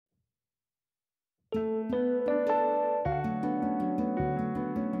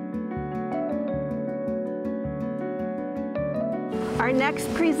Our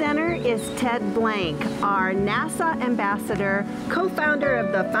next presenter is Ted Blank, our NASA ambassador, co-founder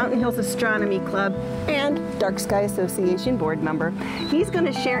of the Fountain Hills Astronomy Club, and Dark Sky Association board member. He's going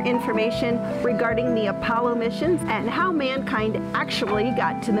to share information regarding the Apollo missions and how mankind actually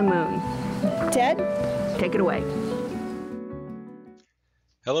got to the moon. Ted, take it away.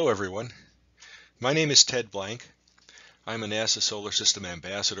 Hello everyone. My name is Ted Blank. I'm a NASA Solar System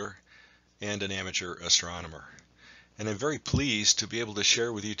ambassador and an amateur astronomer. And I'm very pleased to be able to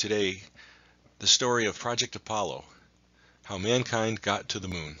share with you today the story of Project Apollo, how mankind got to the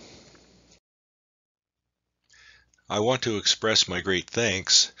moon. I want to express my great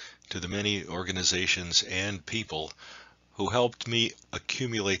thanks to the many organizations and people who helped me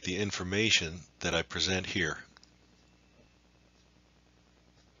accumulate the information that I present here.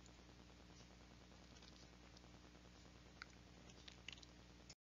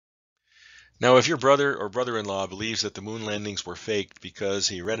 Now, if your brother or brother-in-law believes that the moon landings were faked because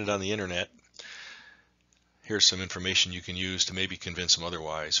he read it on the internet, here's some information you can use to maybe convince him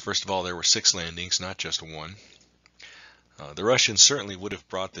otherwise. First of all, there were 6 landings, not just 1. The Russians certainly would have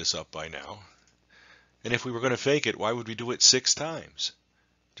brought this up by now. And if we were going to fake it, why would we do it 6 times?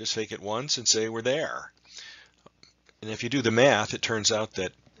 Just fake it once and say we're there. And if you do the math, it turns out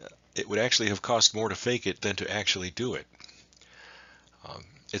that it would actually have cost more to fake it than to actually do it.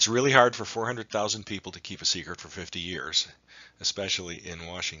 It's really hard for 400,000 people to keep a secret for 50 years, especially in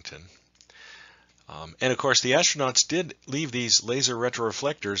Washington. And of course, the astronauts did leave these laser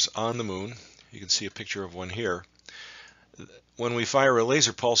retroreflectors on the moon. You can see a picture of one here. When we fire a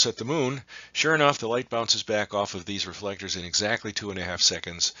laser pulse at the moon, sure enough, the light bounces back off of these reflectors in exactly 2.5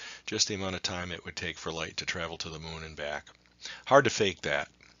 seconds, just the amount of time it would take for light to travel to the moon and back. Hard to fake that.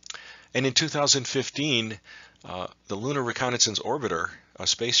 And in 2015, the Lunar Reconnaissance Orbiter, a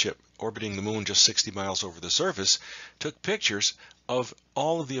spaceship orbiting the moon just 60 miles over the surface, took pictures of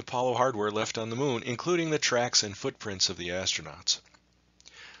all of the Apollo hardware left on the moon, including the tracks and footprints of the astronauts.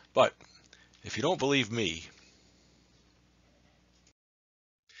 But if you don't believe me,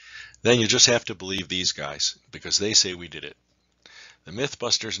 then you just have to believe these guys, because they say we did it. The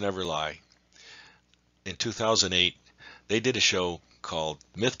Mythbusters never lie. In 2008, they did a show called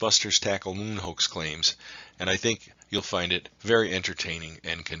Mythbusters Tackle Moon Hoax Claims, and I think you'll find it very entertaining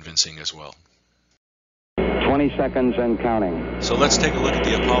and convincing as well. 20 seconds and counting. So let's take a look at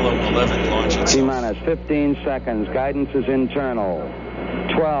the Apollo 11 launch itself. T-minus 15 seconds. Guidance is internal.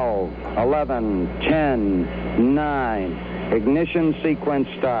 12, 11, 10, 9. Ignition sequence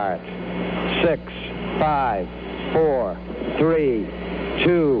start. 6, 5, 4, 3,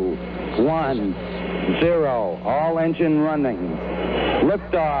 2, 1, 0. All engine running.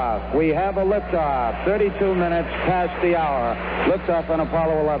 Liftoff. We have a liftoff. 32 minutes past the hour. Liftoff on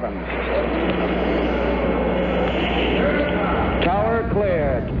Apollo 11. Tower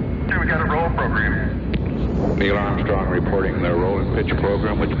cleared. We got a roll program. Neil Armstrong reporting the roll and pitch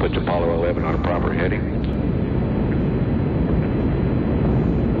program, which puts Apollo 11 on a proper heading.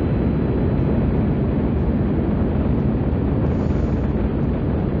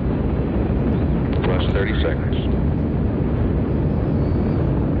 Plus 30 seconds.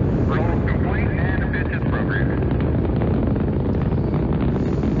 Roll complete and pitches program.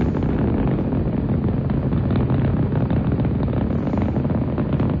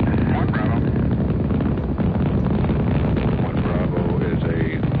 One Bravo is a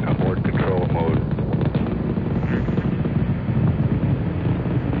abort control mode.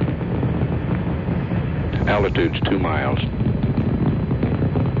 Altitude's 2 miles.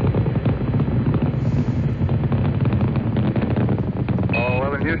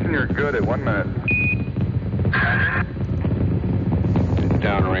 Houston, you're good at 1 minute.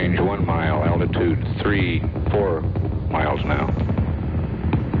 Downrange 1 mile, altitude 4 miles now.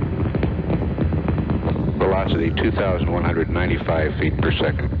 Velocity 2,195 feet per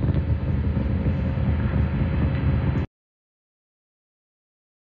second.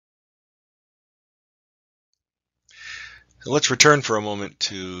 So let's return for a moment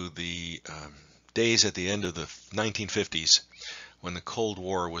to the days at the end of the 1950s, when the Cold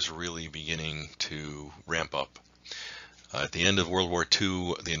War was really beginning to ramp up. At the end of World War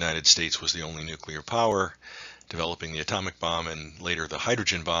II, the United States was the only nuclear power, developing the atomic bomb and later the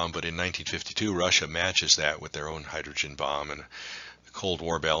hydrogen bomb, but in 1952 Russia matches that with their own hydrogen bomb, and the Cold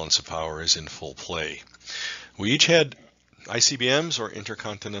War balance of power is in full play. We each had ICBMs, or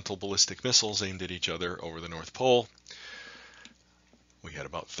intercontinental ballistic missiles, aimed at each other over the North Pole. We had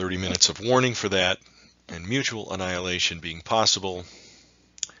about 30 minutes of warning for that, and mutual annihilation being possible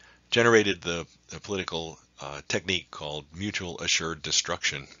generated the political technique called mutual assured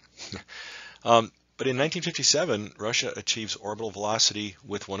destruction. But But in 1957, Russia achieves orbital velocity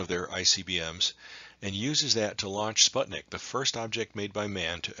with one of their ICBMs and uses that to launch Sputnik, the first object made by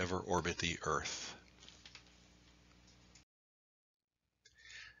man to ever orbit the Earth.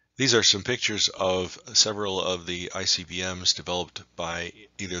 These are some pictures of several of the ICBMs developed by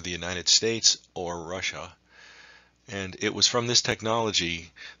either the United States or Russia. And it was from this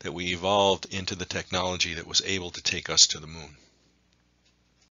technology that we evolved into the technology that was able to take us to the moon.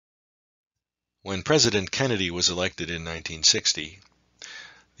 When President Kennedy was elected in 1960,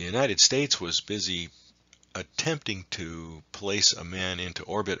 the United States was busy attempting to place a man into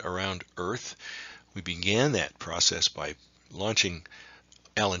orbit around Earth. We began that process by launching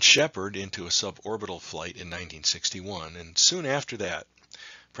Alan Shepard into a suborbital flight in 1961, and soon after that,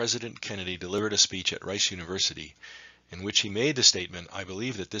 President Kennedy delivered a speech at Rice University in which he made the statement, "I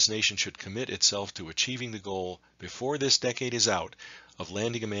believe that this nation should commit itself to achieving the goal before this decade is out of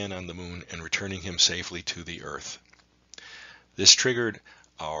landing a man on the moon and returning him safely to the Earth." This triggered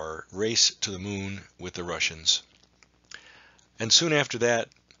our race to the moon with the Russians. And soon after that,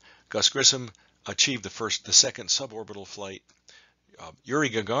 Gus Grissom achieved the second suborbital flight. Yuri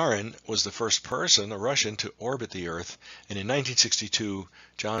Gagarin was the first person, a Russian, to orbit the Earth, and in 1962,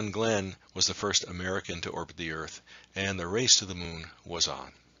 John Glenn was the first American to orbit the Earth, and the race to the moon was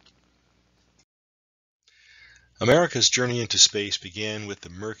on. America's journey into space began with the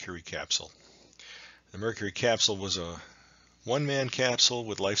Mercury capsule. The Mercury capsule was a one-man capsule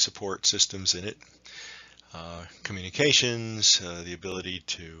with life support systems in it, communications, the ability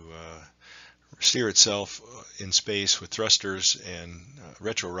to steer itself in space with thrusters and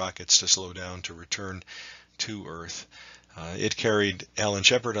retro rockets to slow down to return to Earth. It carried Alan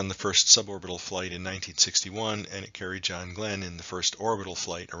Shepard on the first suborbital flight in 1961, and it carried John Glenn in the first orbital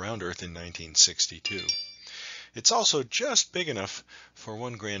flight around Earth in 1962. It's also just big enough for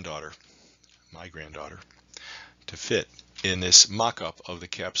one granddaughter, my granddaughter, to fit in this mock-up of the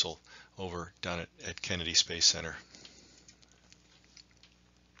capsule over down at Kennedy Space Center.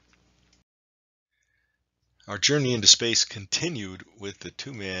 Our journey into space continued with the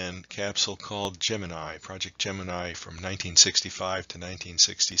two-man capsule called Gemini, Project Gemini, from 1965 to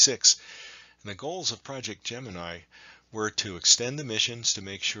 1966. And the goals of Project Gemini were to extend the missions to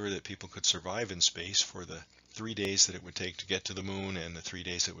make sure that people could survive in space for the 3 days that it would take to get to the moon and the 3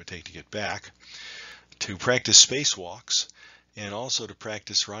 days it would take to get back, to practice spacewalks, and also to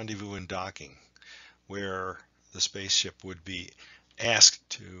practice rendezvous and docking, where the spaceship would be asked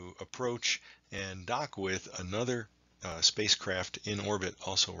to approach and dock with another spacecraft in orbit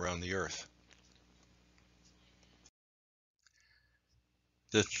also around the Earth.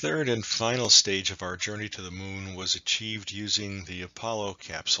 The third and final stage of our journey to the moon was achieved using the Apollo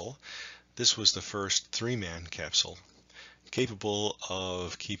capsule. This was the first three-man capsule, capable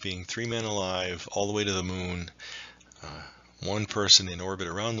of keeping 3 men alive all the way to the moon, one person in orbit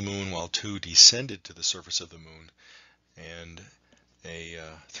around the moon while 2 descended to the surface of the moon, and a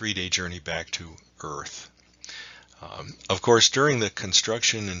 3-day journey back to Earth. Of course, during the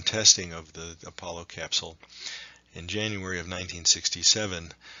construction and testing of the Apollo capsule in January of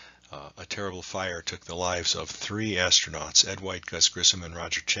 1967, a terrible fire took the lives of 3 astronauts, Ed White, Gus Grissom, and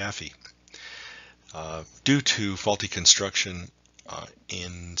Roger Chaffee, due to faulty construction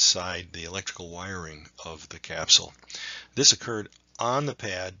inside the electrical wiring of the capsule. This occurred on the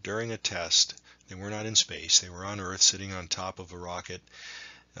pad during a test. They were not in space. They were on Earth, sitting on top of a rocket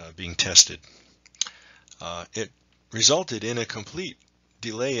being tested. It resulted in a complete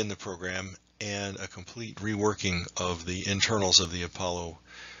delay in the program and a complete reworking of the internals of the Apollo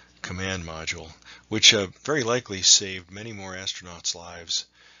command module, which very likely saved many more astronauts' lives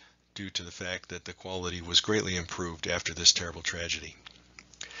due to the fact that the quality was greatly improved after this terrible tragedy.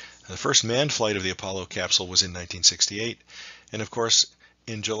 The first manned flight of the Apollo capsule was in 1968, and of course,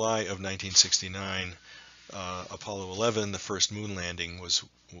 in July of 1969, Apollo 11, the first moon landing,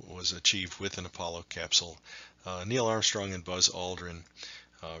 was achieved with an Apollo capsule. Neil Armstrong and Buzz Aldrin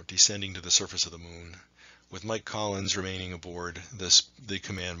descending to the surface of the moon, with Mike Collins remaining aboard the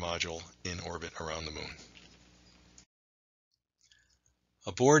command module in orbit around the moon.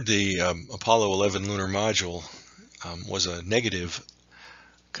 Aboard the Apollo 11 lunar module was a negative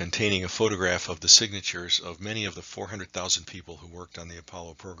containing a photograph of the signatures of many of the 400,000 people who worked on the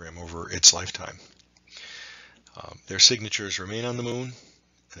Apollo program over its lifetime. Their signatures remain on the moon.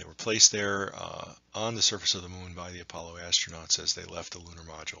 They were placed there on the surface of the moon by the Apollo astronauts as they left the lunar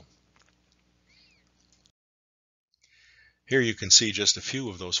module. Here you can see just a few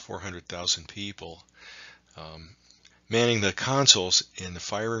of those 400,000 people manning the consoles in the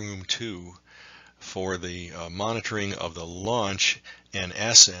firing room 2 for the monitoring of the launch and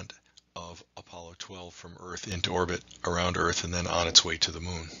ascent of Apollo 12 from Earth into orbit around Earth and then on its way to the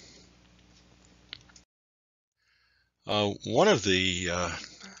moon. One of the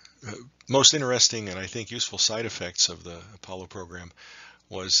most interesting and I think useful side effects of the Apollo program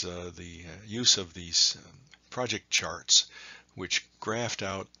was the use of these project charts, which graphed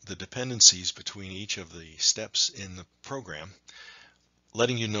out the dependencies between each of the steps in the program,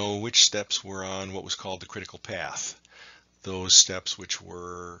 letting you know which steps were on what was called the critical path, those steps which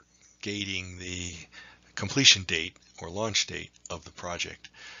were gating the completion date or launch date of the project.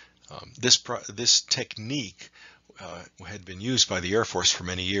 This technique had been used by the Air Force for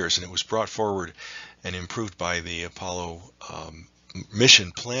many years, and it was brought forward and improved by the Apollo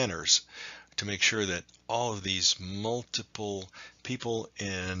mission planners to make sure that all of these multiple people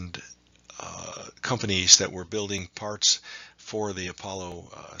and companies that were building parts for the Apollo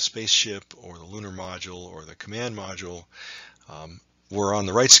spaceship or the lunar module or the command module were on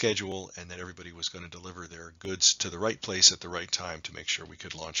the right schedule, and that everybody was going to deliver their goods to the right place at the right time to make sure we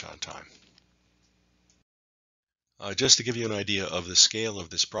could launch on time. Just to give you an idea of the scale of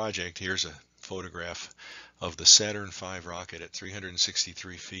this project, here's a photograph of the Saturn V rocket at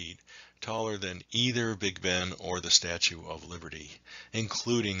 363 feet, taller than either Big Ben or the Statue of Liberty,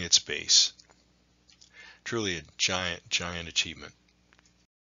 including its base. Truly a giant, giant achievement.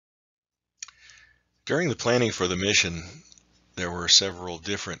 During the planning for the mission, there were several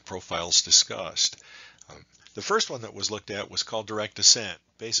different profiles discussed. The first one that was looked at was called direct descent.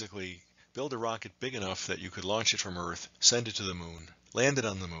 Basically, build a rocket big enough that you could launch it from Earth, send it to the moon, land it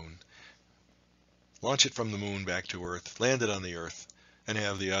on the moon, launch it from the moon back to Earth, land it on the Earth, and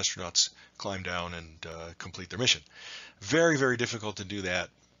have the astronauts climb down and complete their mission. Very, very difficult to do that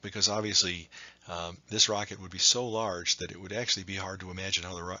because obviously this rocket would be so large that it would actually be hard to imagine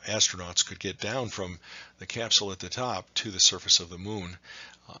how the astronauts could get down from the capsule at the top to the surface of the moon,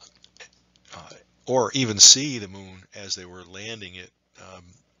 or even see the moon as they were landing it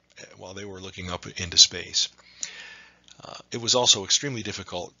while they were looking up into space. It was also extremely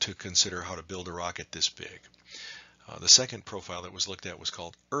difficult to consider how to build a rocket this big. The second profile that was looked at was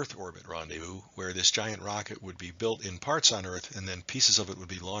called Earth Orbit Rendezvous, where this giant rocket would be built in parts on Earth and then pieces of it would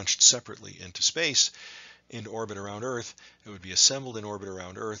be launched separately into space, into orbit around Earth. It would be assembled in orbit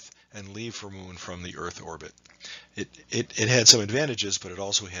around Earth and leave for Moon from the Earth orbit. It had some advantages, but it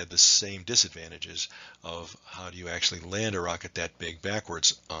also had the same disadvantages of how do you actually land a rocket that big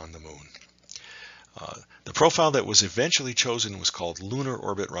backwards on the Moon. The profile that was eventually chosen was called Lunar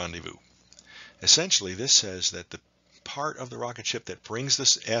Orbit Rendezvous. Essentially, this says that the part of the rocket ship that brings the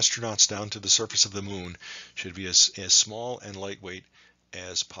astronauts down to the surface of the moon should be as small and lightweight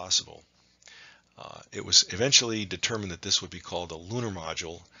as possible. It was eventually determined that this would be called the lunar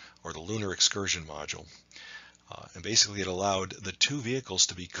module or the lunar excursion module. And basically it allowed the two vehicles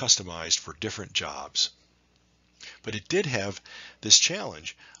to be customized for different jobs. But it did have this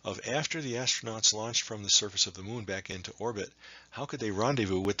challenge of after the astronauts launched from the surface of the moon back into orbit, how could they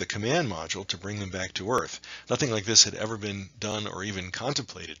rendezvous with the command module to bring them back to Earth? Nothing like this had ever been done or even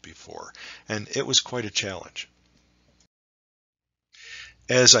contemplated before, and it was quite a challenge.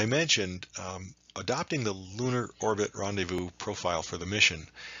 As I mentioned, adopting the lunar orbit rendezvous profile for the mission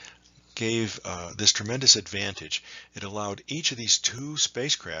gave this tremendous advantage. It allowed each of these two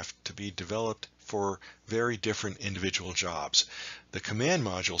spacecraft to be developed for very different individual jobs. The command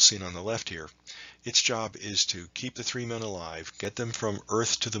module seen on the left here, its job is to keep the 3 men alive, get them from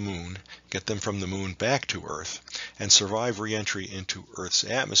Earth to the moon, get them from the moon back to Earth, and survive re-entry into Earth's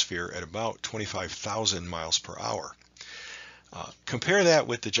atmosphere at about 25,000 miles per hour. Compare that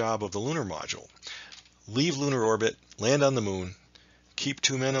with the job of the lunar module. Leave lunar orbit, land on the moon, keep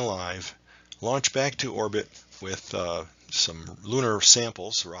 2 men alive, launch back to orbit with some lunar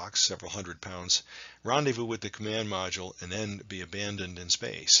samples, rocks, several hundred pounds, rendezvous with the command module, and then be abandoned in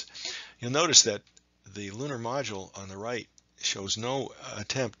space. You'll notice that the lunar module on the right shows no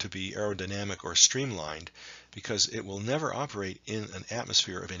attempt to be aerodynamic or streamlined because it will never operate in an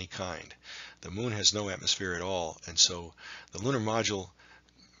atmosphere of any kind. The moon has no atmosphere at all, and so the lunar module,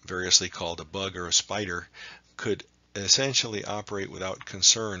 variously called a bug or a spider, could essentially operate without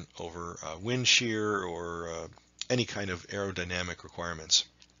concern over wind shear or any kind of aerodynamic requirements.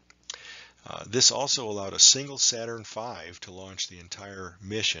 This also allowed a single Saturn V to launch the entire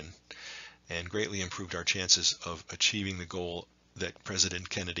mission and greatly improved our chances of achieving the goal that President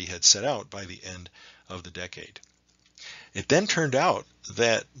Kennedy had set out by the end of the decade. It then turned out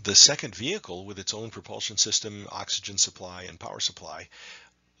that the second vehicle with its own propulsion system, oxygen supply, and power supply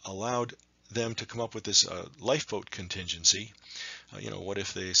allowed them to come up with this lifeboat contingency what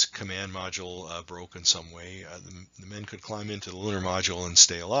if this command module broke in some way? The men could climb into the lunar module and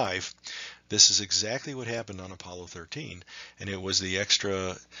stay alive. This is exactly what happened on Apollo 13, and it was the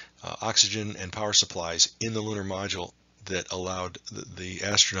extra oxygen and power supplies in the lunar module that allowed the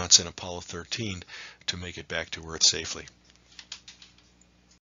astronauts in Apollo 13 to make it back to Earth safely.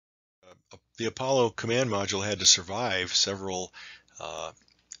 The Apollo command module had to survive several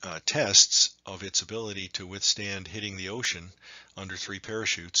tests of its ability to withstand hitting the ocean under 3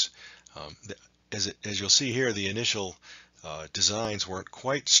 parachutes. As you'll see here, the initial designs weren't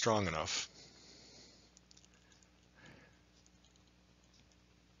quite strong enough.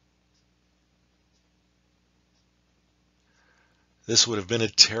 This would have been a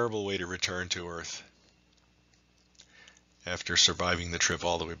terrible way to return to Earth after surviving the trip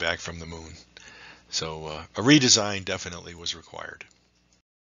all the way back from the moon. So a redesign definitely was required.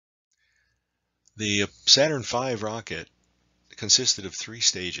 The Saturn V rocket consisted of 3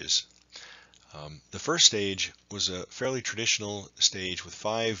 stages. The first stage was a fairly traditional stage with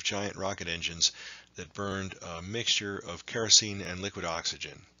 5 giant rocket engines that burned a mixture of kerosene and liquid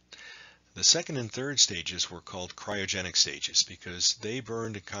oxygen. The second and third stages were called cryogenic stages because they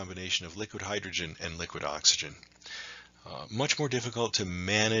burned a combination of liquid hydrogen and liquid oxygen. Much more difficult to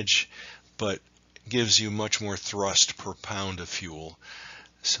manage, but gives you much more thrust per pound of fuel.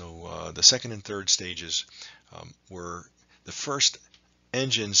 So the second and third stages were the first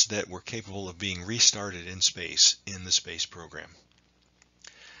engines that were capable of being restarted in space in the space program.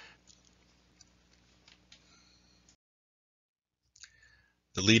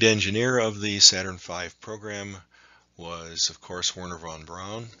 The lead engineer of the Saturn V program was, of course, Wernher von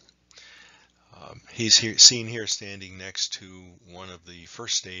Braun. He's seen here standing next to one of the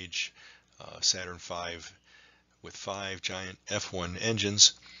first stage Saturn V with 5 giant F1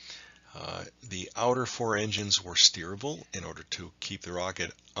 engines. The outer 4 engines were steerable in order to keep the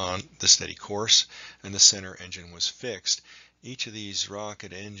rocket on the steady course, and the center engine was fixed. Each of these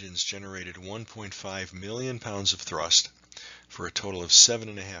rocket engines generated 1.5 million pounds of thrust for a total of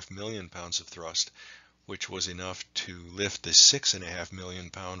 7.5 million pounds of thrust, which was enough to lift the 6.5 million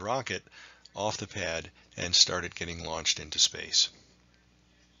pound rocket off the pad and started getting launched into space.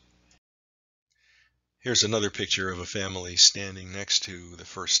 Here's another picture of a family standing next to the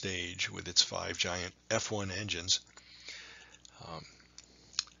first stage with its 5 giant F1 engines.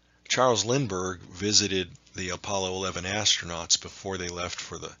 Charles Lindbergh visited the Apollo 11 astronauts before they left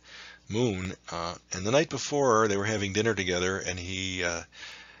for the moon, and the night before they were having dinner together, and he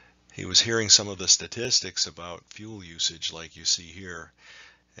was hearing some of the statistics about fuel usage like you see here,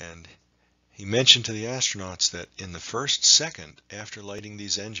 and he mentioned to the astronauts that in the first second after lighting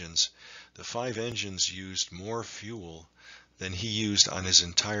these engines, the 5 engines used more fuel than he used on his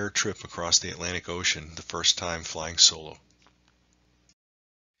entire trip across the Atlantic Ocean the first time flying solo.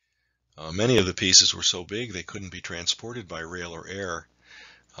 Many of the pieces were so big they couldn't be transported by rail or air.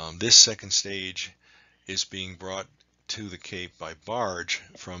 This second stage is being brought to the Cape by barge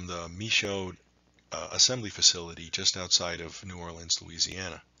from the Michaud assembly facility just outside of New Orleans,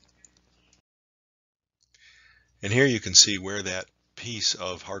 Louisiana. And here you can see where that piece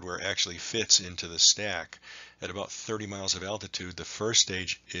of hardware actually fits into the stack. At about 30 miles of altitude, the first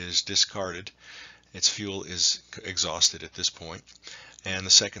stage is discarded. Its fuel is exhausted at this point, and the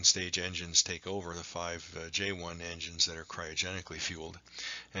second stage engines take over, the 5 J1 engines that are cryogenically fueled.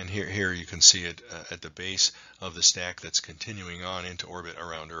 And here you can see it at the base of the stack that's continuing on into orbit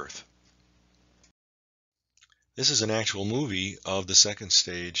around Earth. This is an actual movie of the second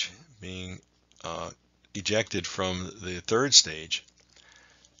stage being ejected from the third stage.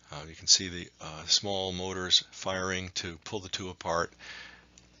 You can see the small motors firing to pull the 2 apart,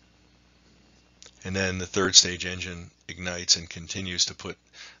 and then the third stage engine ignites and continues to put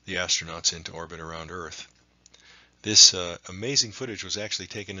the astronauts into orbit around Earth. This amazing footage was actually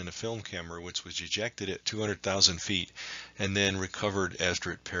taken in a film camera, which was ejected at 200,000 feet and then recovered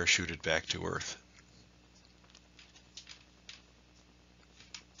after it parachuted back to Earth.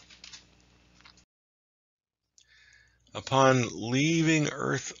 Upon leaving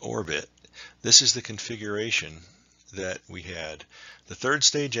Earth orbit, this is the configuration that we had. The third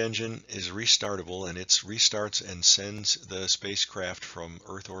stage engine is restartable, and it restarts and sends the spacecraft from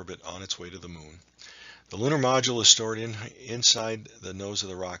Earth orbit on its way to the moon. The lunar module is stored inside the nose of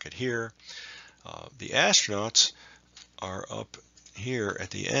the rocket here. The astronauts are up here at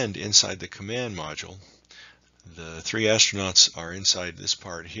the end inside the command module. The 3 astronauts are inside this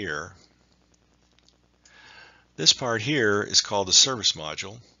part here. This part here is called the service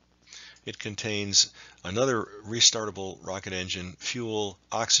module. It contains another restartable rocket engine, fuel,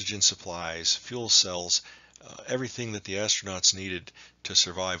 oxygen supplies, fuel cells, everything that the astronauts needed to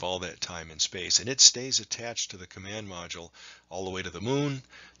survive all that time in space. And it stays attached to the command module all the way to the moon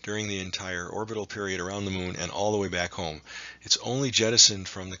during the entire orbital period around the moon and all the way back home. It's only jettisoned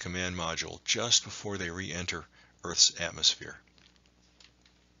from the command module just before they re-enter Earth's atmosphere.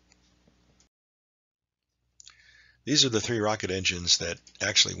 These are the 3 rocket engines that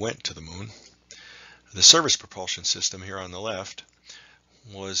actually went to the moon. The service propulsion system here on the left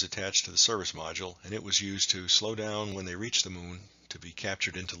was attached to the service module, and it was used to slow down when they reached the moon to be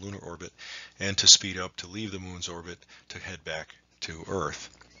captured into lunar orbit and to speed up to leave the moon's orbit to head back to Earth.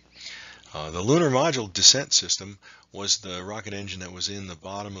 The lunar module descent system was the rocket engine that was in the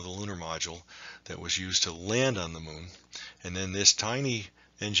bottom of the lunar module that was used to land on the moon, and then this tiny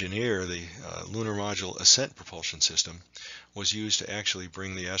engine here, the lunar module ascent propulsion system, was used to actually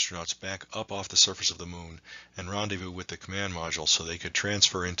bring the astronauts back up off the surface of the moon and rendezvous with the command module so they could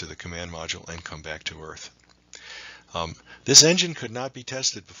transfer into the command module and come back to Earth. This engine could not be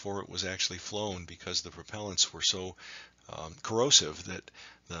tested before it was actually flown because the propellants were so corrosive that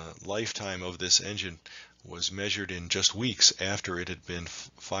the lifetime of this engine was measured in just weeks after it had been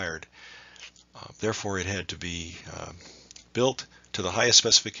fired. Therefore, it had to be built to the highest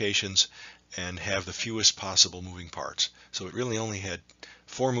specifications and have the fewest possible moving parts. So it really only had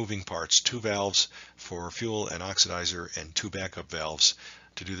 4 moving parts, 2 valves for fuel and oxidizer and 2 backup valves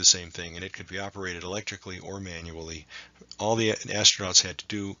to do the same thing, and it could be operated electrically or manually. All the astronauts had to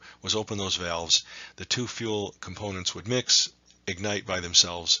do was open those valves. The 2 fuel components would mix, ignite by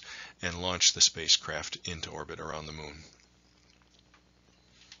themselves, and launch the spacecraft into orbit around the moon.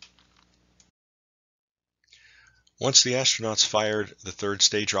 Once the astronauts fired the 3rd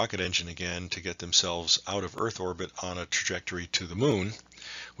stage rocket engine again to get themselves out of Earth orbit on a trajectory to the moon,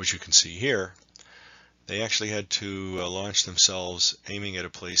 which you can see here, they actually had to launch themselves aiming at a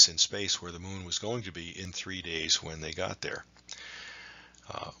place in space where the moon was going to be in 3 days when they got there.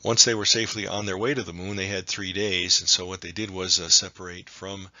 Once they were safely on their way to the moon, they had 3 days, and so what they did was separate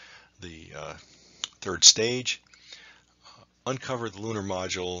from the 3rd stage, uncover the lunar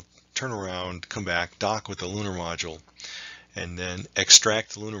module, turn around, come back, dock with the lunar module, and then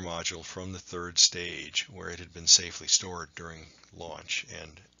extract the lunar module from the 3rd stage where it had been safely stored during launch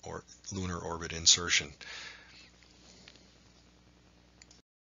and lunar orbit insertion.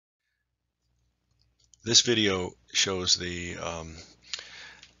 This video shows the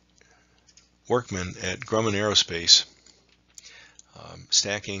workmen at Grumman Aerospace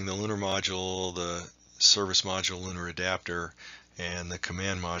stacking the lunar module, the service module lunar adapter, and the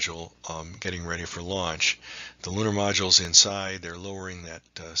command module getting ready for launch. The lunar module's inside, they're lowering that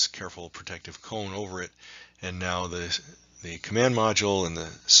careful protective cone over it, and now the command module and the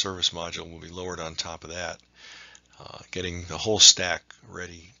service module will be lowered on top of that, getting the whole stack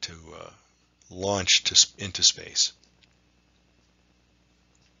ready to launch into space.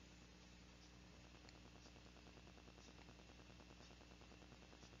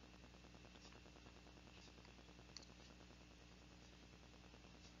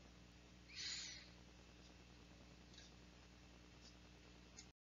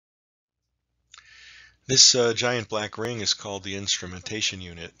 This giant black ring is called the instrumentation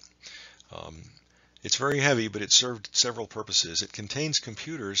unit. It's very heavy, but it served several purposes. It contains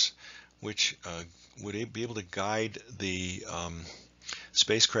computers which would be able to guide the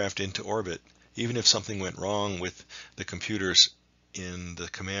spacecraft into orbit, even if something went wrong with the computers in the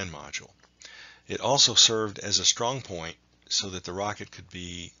command module. It also served as a strong point so that the rocket could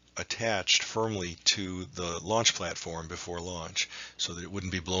be attached firmly to the launch platform before launch so that it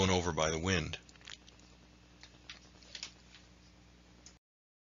wouldn't be blown over by the wind.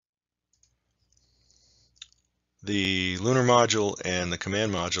 The lunar module and the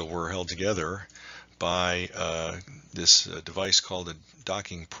command module were held together by this device called a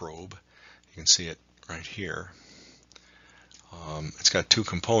docking probe. You can see it right here. It's got 2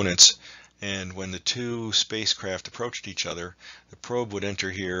 components, and when the 2 spacecraft approached each other, the probe would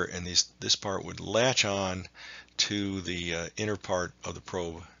enter here, and this part would latch on to the inner part of the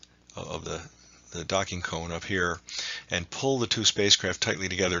probe of the docking cone up here and pull the 2 spacecraft tightly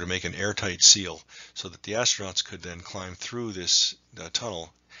together to make an airtight seal so that the astronauts could then climb through this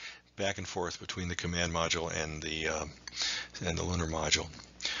tunnel back and forth between the command module and the lunar module.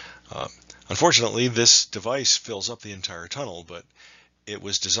 Unfortunately, this device fills up the entire tunnel, but it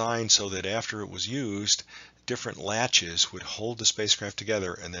was designed so that after it was used, different latches would hold the spacecraft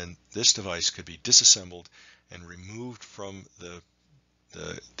together, and then this device could be disassembled and removed from the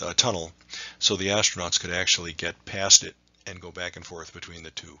tunnel so the astronauts could actually get past it and go back and forth between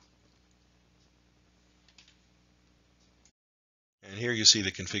the 2. And here you see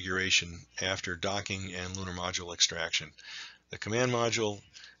the configuration after docking and lunar module extraction. The command module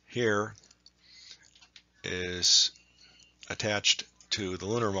here is attached to the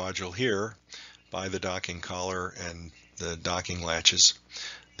lunar module here by the docking collar and the docking latches.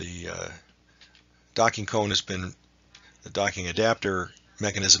 The docking cone has been, the docking adapter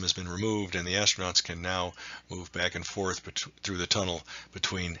mechanism has been removed, and the astronauts can now move back and forth through the tunnel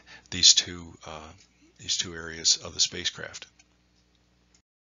between these two areas of the spacecraft.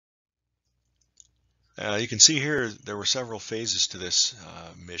 You can see here there were several phases to this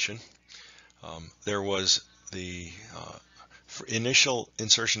mission. There was the initial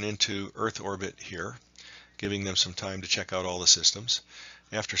insertion into Earth orbit here, giving them some time to check out all the systems.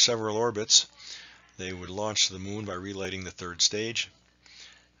 After several orbits, they would launch to the moon by relighting the third stage,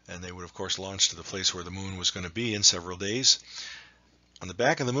 and they would of course launch to the place where the moon was going to be in several days. On the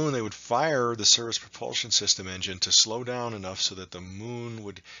back of the moon, they would fire the service propulsion system engine to slow down enough so that the moon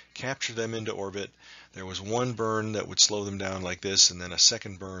would capture them into orbit. There was one burn that would slow them down like this, and then a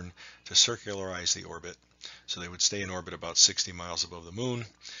second burn to circularize the orbit. So they would stay in orbit about 60 miles above the moon.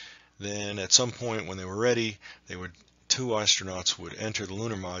 Then at some point when they were ready, two astronauts would enter the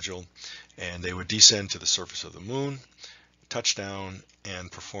lunar module, and they would descend to the surface of the moon, touch down,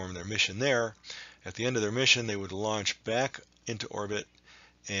 and perform their mission there. At the end of their mission, they would launch back into orbit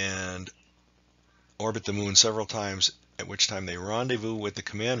and orbit the moon several times, at which time they rendezvous with the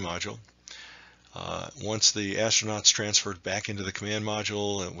command module. Once the astronauts transferred back into the command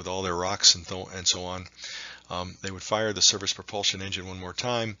module with all their rocks and so on, they would fire the service propulsion engine one more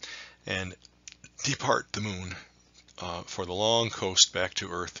time and depart the moon for the long coast back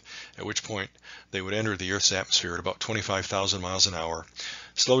to Earth, at which point they would enter the Earth's atmosphere at about 25,000 miles an hour,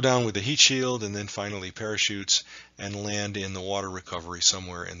 slow down with the heat shield, and then finally parachutes and land in the water recovery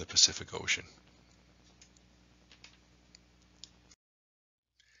somewhere in the Pacific Ocean.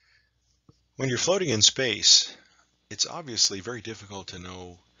 When you're floating in space, it's obviously very difficult to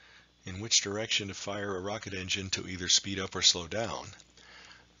know in which direction to fire a rocket engine to either speed up or slow down.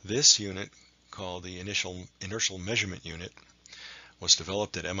 This unit, called the Inertial Measurement Unit, was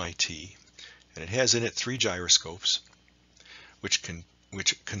developed at MIT, and it has in it 3 gyroscopes which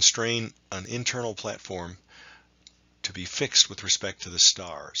constrain an internal platform to be fixed with respect to the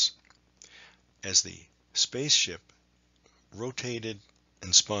stars. As the spaceship rotated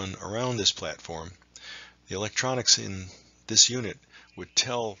and spun around this platform, the electronics in this unit would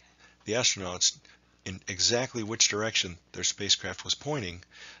tell the astronauts in exactly which direction their spacecraft was pointing,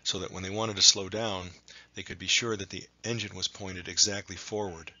 so that when they wanted to slow down, they could be sure that the engine was pointed exactly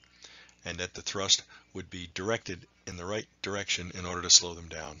forward and that the thrust would be directed in the right direction in order to slow them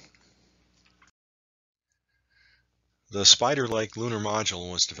down. The spider-like lunar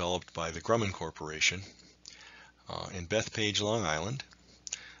module was developed by the Grumman Corporation in Bethpage, Long Island.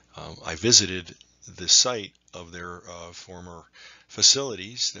 I visited the site of their former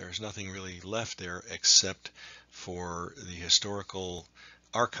facilities. There's nothing really left there except for the historical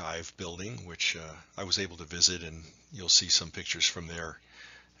archive building, which I was able to visit, and you'll see some pictures from there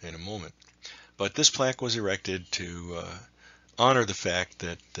in a moment. But this plaque was erected to honor the fact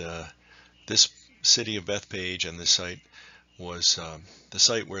that this city of Bethpage and this site was the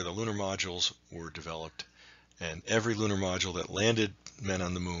site where the lunar modules were developed, and every lunar module that landed men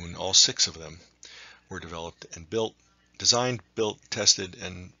on the moon, all 6 of them, were developed and built, designed, built, tested,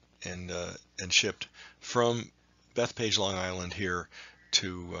 and shipped from Bethpage, Long Island here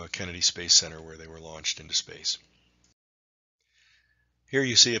to Kennedy Space Center, where they were launched into space. Here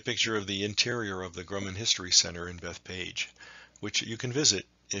you see a picture of the interior of the Grumman History Center in Bethpage, which you can visit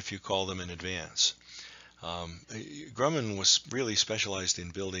if you call them in advance. Grumman was really specialized in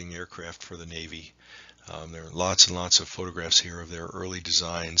building aircraft for the Navy. There are lots and lots of photographs here of their early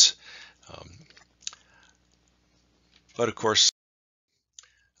designs. But of course,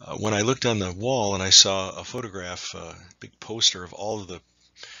 when I looked on the wall and I saw a photograph, a big poster of all of the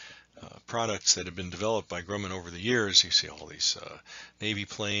products that have been developed by Grumman over the years, you see all these Navy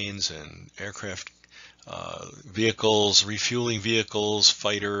planes and aircraft vehicles, refueling vehicles,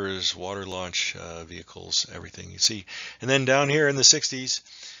 fighters, water launch vehicles, everything you see. And then down here in the 60s,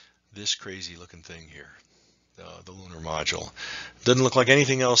 this crazy looking thing here, the lunar module. Doesn't look like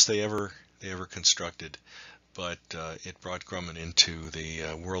anything else they ever constructed, but it brought Grumman into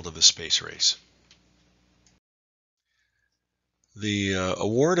the world of the space race. The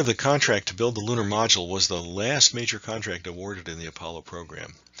award of the contract to build the lunar module was the last major contract awarded in the Apollo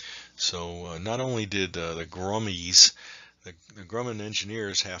program. So not only did the Grummies, the Grumman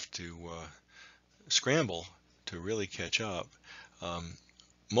engineers, have to scramble to really catch up,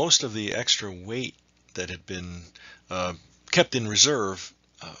 most of the extra weight that had been kept in reserve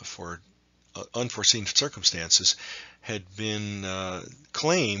for unforeseen circumstances, had been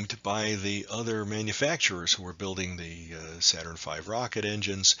claimed by the other manufacturers who were building the Saturn V rocket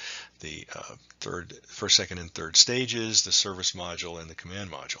engines, the first, second, and third stages, the service module, and the command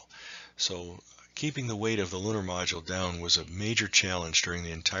module. So keeping the weight of the lunar module down was a major challenge during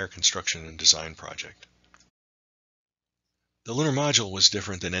the entire construction and design project. The lunar module was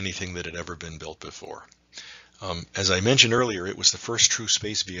different than anything that had ever been built before. As I mentioned earlier, it was the first true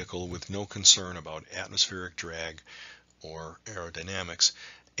space vehicle with no concern about atmospheric drag or aerodynamics,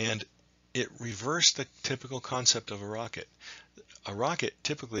 and it reversed the typical concept of a rocket. A rocket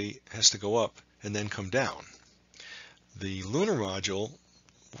typically has to go up and then come down. The lunar module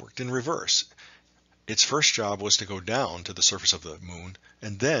worked in reverse. Its first job was to go down to the surface of the moon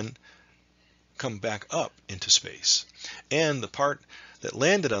and then come back up into space. And the part that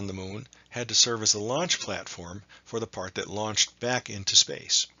landed on the moon had to serve as the launch platform for the part that launched back into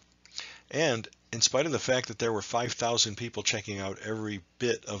space. And in spite of the fact that there were 5,000 people checking out every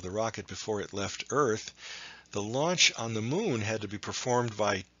bit of the rocket before it left Earth, the launch on the moon had to be performed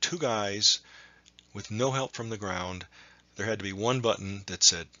by 2 guys with no help from the ground. There had to be one button that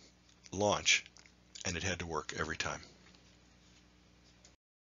said launch, and it had to work every time.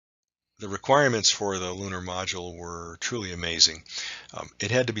 The requirements for the lunar module were truly amazing. It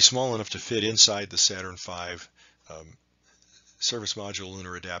had to be small enough to fit inside the Saturn V service module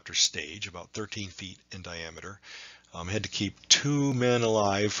lunar adapter stage, about 13 feet in diameter. It had to keep 2 men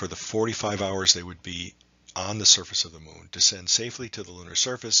alive for the 45 hours they would be on the surface of the moon, descend safely to the lunar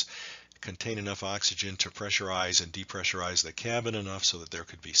surface, contain enough oxygen to pressurize and depressurize the cabin enough so that there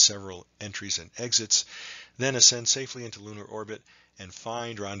could be several entries and exits, then ascend safely into lunar orbit and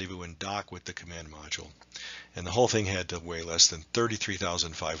find, rendezvous, and dock with the command module. And the whole thing had to weigh less than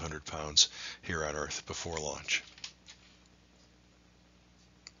 33,500 pounds here on Earth before launch.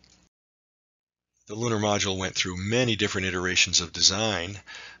 The lunar module went through many different iterations of design,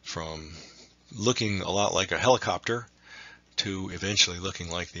 from looking a lot like a helicopter to eventually looking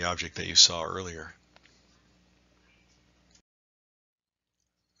like the object that you saw earlier.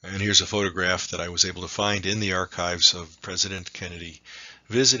 And here's a photograph that I was able to find in the archives of President Kennedy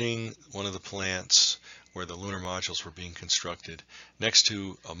visiting one of the plants where the lunar modules were being constructed, next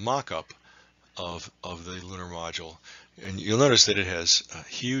to a mock-up of the lunar module. And you'll notice that it has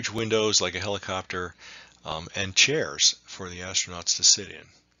huge windows like a helicopter and chairs for the astronauts to sit in.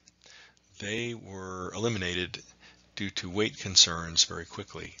 They were eliminated due to weight concerns very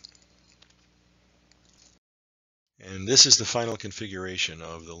quickly. And this is the final configuration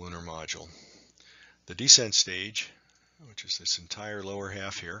of the lunar module. The descent stage, which is this entire lower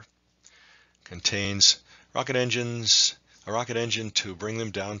half here, contains rocket engines, a rocket engine to bring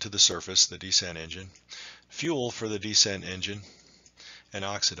them down to the surface, the descent engine, fuel for the descent engine, an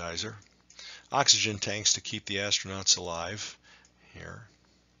oxidizer, oxygen tanks to keep the astronauts alive here,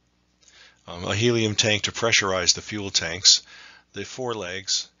 a helium tank to pressurize the fuel tanks, the 4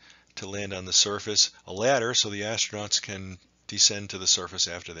 legs to land on the surface, a ladder so the astronauts can descend to the surface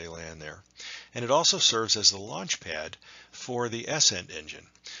after they land there. And it also serves as the launch pad for the ascent engine.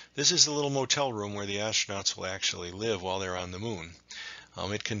 This is the little motel room where the astronauts will actually live while they're on the moon.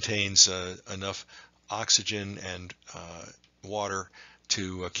 It contains enough oxygen and water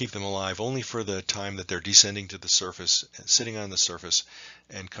to keep them alive only for the time that they're descending to the surface, sitting on the surface,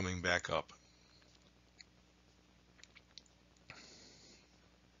 and coming back up.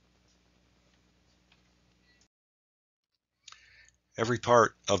 Every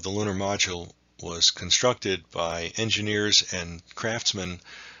part of the lunar module was constructed by engineers and craftsmen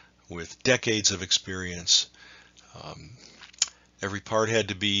with decades of experience. Every part had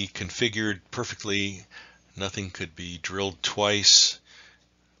to be configured perfectly. Nothing could be drilled twice.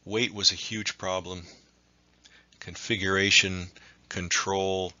 Weight was a huge problem. Configuration,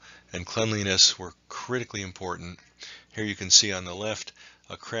 control, and cleanliness were critically important. Here you can see on the left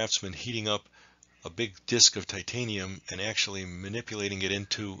a craftsman heating up a big disc of titanium and actually manipulating it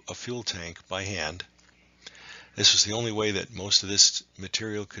into a fuel tank by hand. This was the only way that most of this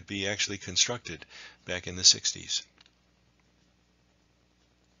material could be actually constructed back in the 60s.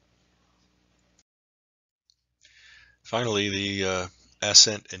 Finally, the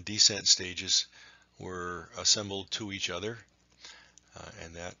ascent and descent stages were assembled to each other,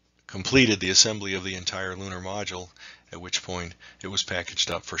 and that completed the assembly of the entire lunar module, at which point it was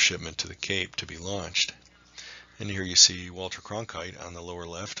packaged up for shipment to the Cape to be launched. And here you see Walter Cronkite on the lower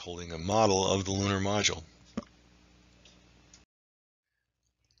left holding a model of the lunar module.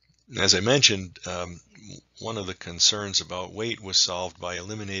 As I mentioned, one of the concerns about weight was solved by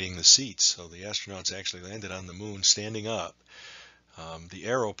eliminating the seats. So the astronauts actually landed on the moon standing up. The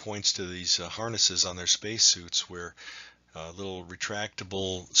arrow points to these harnesses on their spacesuits where little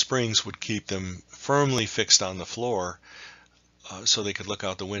retractable springs would keep them firmly fixed on the floor so they could look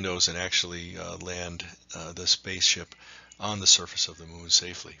out the windows and actually land the spaceship on the surface of the moon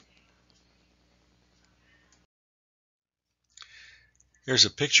safely. Here's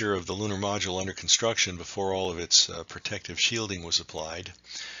a picture of the lunar module under construction before all of its protective shielding was applied.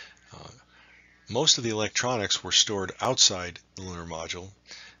 Most of the electronics were stored outside the lunar module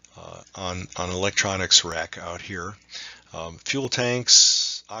on an electronics rack out here. Fuel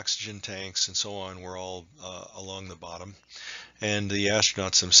tanks, oxygen tanks, and so on were all along the bottom. And the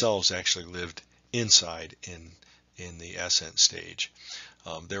astronauts themselves actually lived inside in the ascent stage.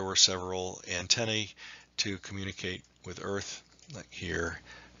 There were several antennae to communicate with Earth, like here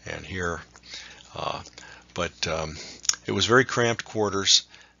and here, but it was very cramped quarters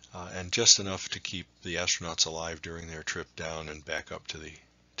and just enough to keep the astronauts alive during their trip down and back up to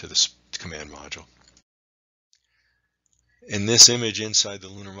the command module. In this image inside the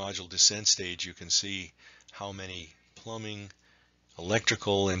lunar module descent stage, you can see how many plumbing,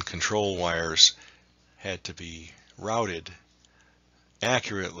 electrical, and control wires had to be routed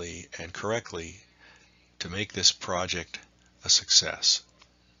accurately and correctly to make this project a success.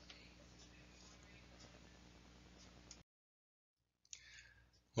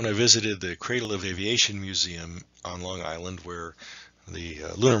 When I visited the Cradle of Aviation Museum on Long Island, where the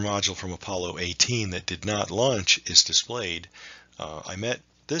lunar module from Apollo 18 that did not launch is displayed, I met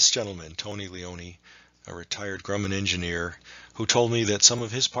this gentleman, Tony Leone, a retired Grumman engineer, who told me that some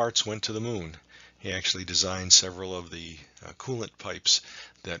of his parts went to the moon. He actually designed several of the coolant pipes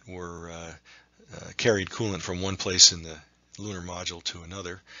that were carried coolant from one place in the lunar module to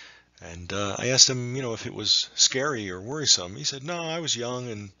another. And I asked him, if it was scary or worrisome. He said, no, I was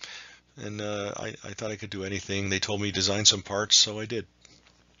young and I thought I could do anything. They told me to design some parts, so I did.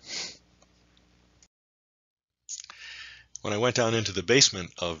 When I went down into the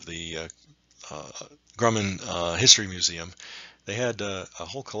basement of the Grumman History Museum, they had a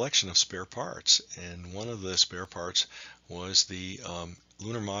whole collection of spare parts, and one of the spare parts was the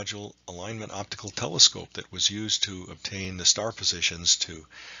lunar module alignment optical telescope that was used to obtain the star positions to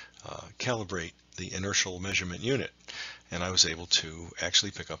calibrate the inertial measurement unit. And I was able to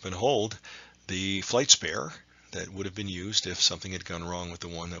actually pick up and hold the flight spare that would have been used if something had gone wrong with the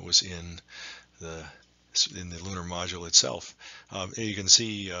one that was in the lunar module itself. You can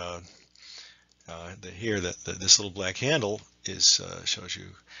see here that this little black handle is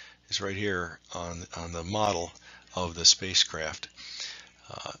right here on the model of the spacecraft.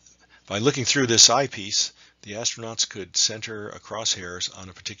 By looking through this eyepiece, the astronauts could center a crosshairs on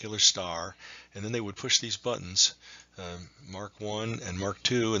a particular star, and then they would push these buttons, Mark 1 and Mark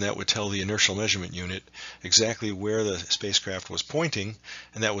 2, and that would tell the inertial measurement unit exactly where the spacecraft was pointing,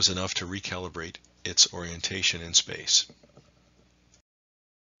 and that was enough to recalibrate its orientation in space.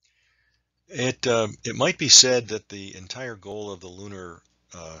 It might be said that the entire goal of the lunar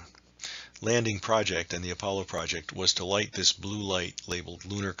landing project and the Apollo project was to light this blue light labeled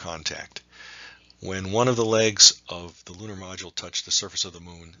lunar contact. When one of the legs of the lunar module touched the surface of the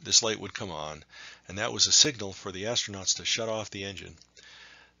moon, this light would come on, and that was a signal for the astronauts to shut off the engine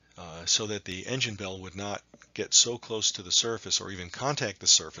so that the engine bell would not get so close to the surface or even contact the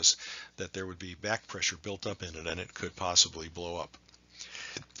surface that there would be back pressure built up in it and it could possibly blow up.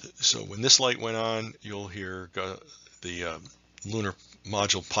 So when this light went on, you'll hear the lunar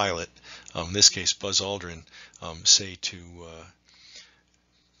module pilot, in this case Buzz Aldrin, say to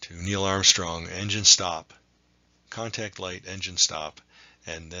Neil Armstrong, engine stop, contact light, engine stop,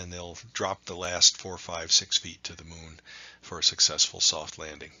 and then they'll drop the last 4, 5, 6 feet to the moon for a successful soft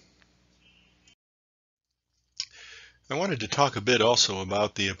landing. I wanted to talk a bit also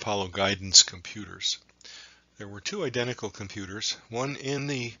about the Apollo guidance computers. There were 2 identical computers, one in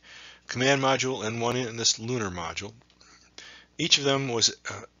the command module and one in this lunar module. Each of them was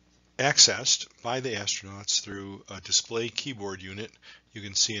accessed by the astronauts through a display keyboard unit. You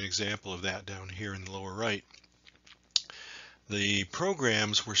can see an example of that down here in the lower right. The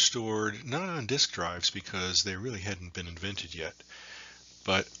programs were stored not on disk drives because they really hadn't been invented yet,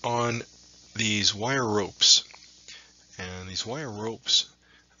 but on these wire ropes. And these wire ropes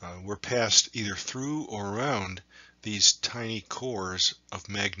were passed either through or around these tiny cores of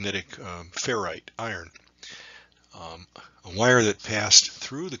magnetic ferrite iron. A wire that passed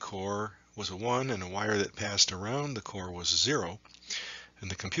through the core was a 1, and a wire that passed around the core was a 0. And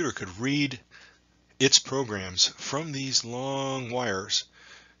the computer could read its programs from these long wires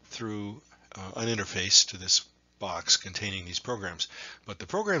through an interface to this box containing these programs. But the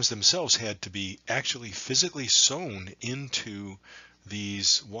programs themselves had to be actually physically sewn into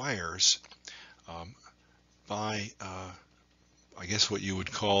these wires by, I guess what you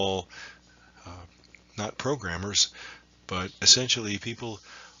would call not programmers, but essentially people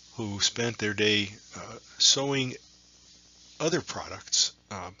who spent their day sewing other products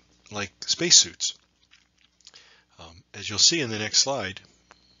like spacesuits. As you'll see in the next slide,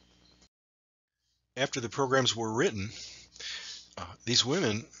 after the programs were written, these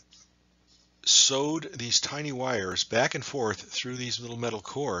women sewed these tiny wires back and forth through these little metal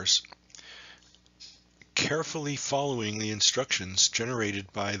cores, carefully following the instructions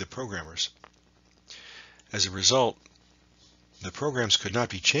generated by the programmers. As a result, the programs could not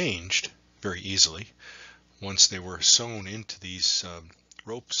be changed very easily once they were sewn into these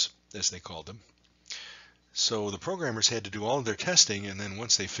ropes, as they called them. So the programmers had to do all of their testing, and then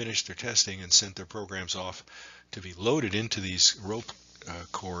once they finished their testing and sent their programs off to be loaded into these rope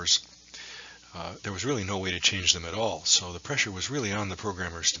cores, there was really no way to change them at all. So the pressure was really on the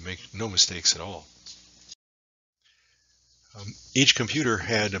programmers to make no mistakes at all. Each computer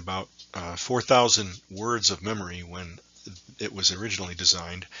had about 4,000 words of memory when it was originally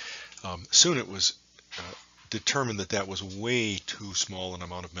designed. Soon it was determined that that was way too small an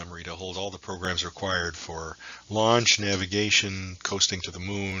amount of memory to hold all the programs required for launch, navigation, coasting to the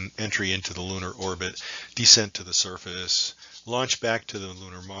moon, entry into the lunar orbit, descent to the surface, launch back to the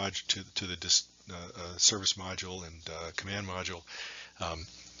lunar module, to the service module and command module,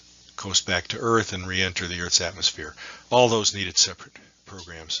 coast back to Earth and re-enter the Earth's atmosphere. All those needed separate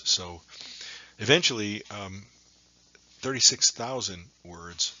programs. So eventually 36,000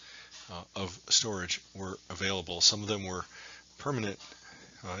 words of storage were available. Some of them were permanent.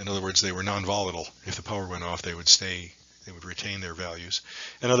 In other words, they were non-volatile. If the power went off, they would stay, they would retain their values.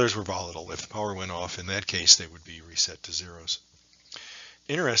 And others were volatile. If the power went off, in that case, they would be reset to zeros.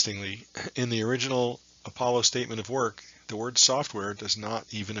 Interestingly, in the original Apollo statement of work, the word software does not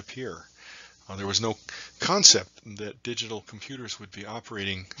even appear. There was no concept that digital computers would be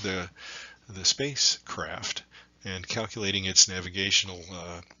operating the spacecraft and calculating its navigational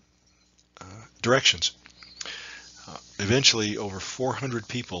directions. Eventually, over 400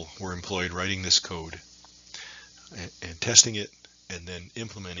 people were employed writing this code and testing it and then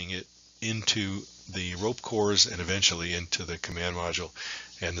implementing it into the rope cores and eventually into the command module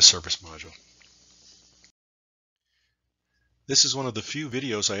and the service module. This is one of the few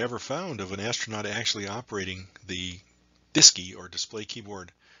videos I ever found of an astronaut actually operating the DSKY, or display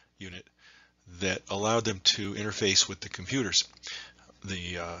keyboard unit, that allowed them to interface with the computers.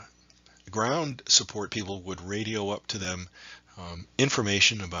 The ground support people would radio up to them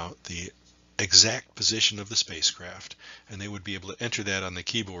information about the exact position of the spacecraft, and they would be able to enter that on the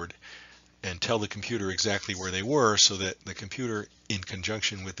keyboard and tell the computer exactly where they were, so that the computer, in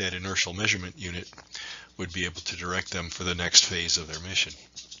conjunction with that inertial measurement unit, would be able to direct them for the next phase of their mission.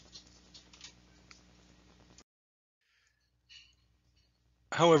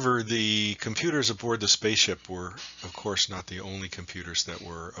 However, the computers aboard the spaceship were, of course, not the only computers that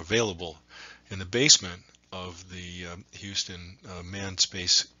were available. In the basement of the Houston Manned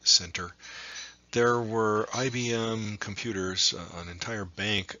Space Center, there were IBM computers, an entire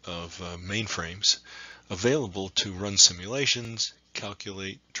bank of mainframes available to run simulations,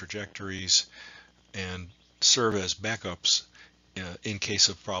 calculate trajectories, and serve as backups in case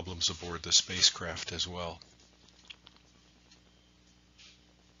of problems aboard the spacecraft as well.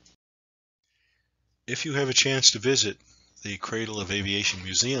 If you have a chance to visit the Cradle of Aviation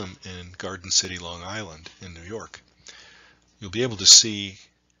Museum in Garden City, Long Island in New York, you'll be able to see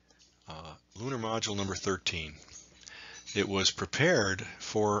lunar module number 13. It was prepared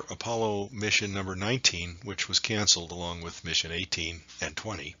for Apollo mission number 19, which was canceled along with mission 18 and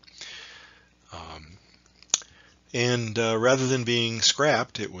 20. Rather than being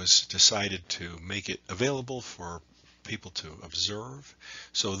scrapped, it was decided to make it available for people to observe.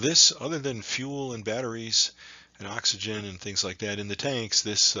 So this, other than fuel and batteries and oxygen and things like that in the tanks,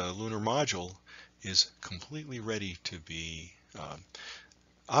 this lunar module is completely ready to be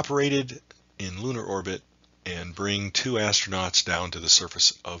operated in lunar orbit and bring 2 astronauts down to the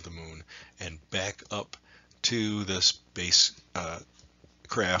surface of the moon and back up to the space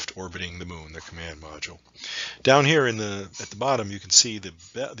craft orbiting the moon, the command module. Down here at the bottom, you can see the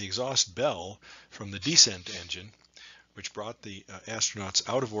exhaust bell from the descent engine, which brought the astronauts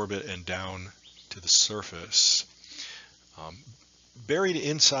out of orbit and down to the surface. Buried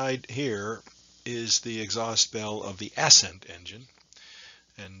inside here is the exhaust bell of the ascent engine.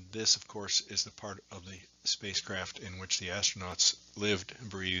 And this, of course, is the part of the spacecraft in which the astronauts lived,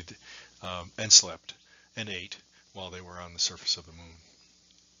 breathed, and slept, and ate while they were on the surface of the moon.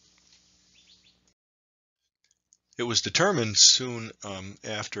 It was determined soon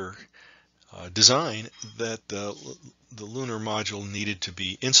after design that the lunar module needed to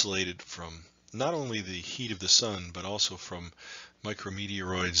be insulated from not only the heat of the sun, but also from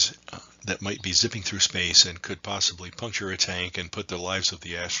micrometeoroids that might be zipping through space and could possibly puncture a tank and put the lives of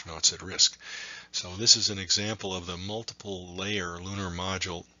the astronauts at risk. So this is an example of the multiple layer lunar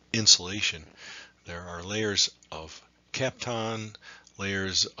module insulation. There are layers of Kapton,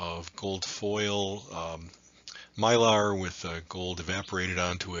 layers of gold foil, mylar with gold evaporated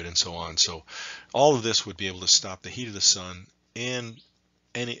onto it, and so on. So all of this would be able to stop the heat of the sun and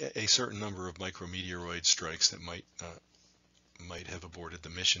a certain number of micrometeoroid strikes that might have aborted the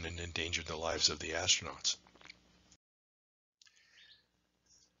mission and endangered the lives of the astronauts.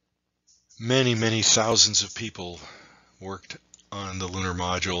 Many, many thousands of people worked on the lunar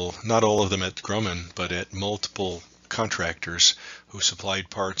module, not all of them at Grumman, but at multiple contractors who supplied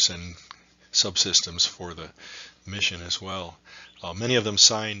parts and subsystems for the mission as well. Many of them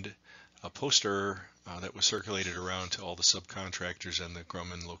signed a poster that was circulated around to all the subcontractors and the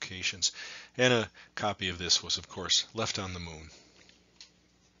Grumman locations, and a copy of this was, of course, left on the moon.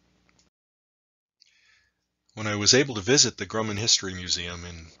 When I was able to visit the Grumman History Museum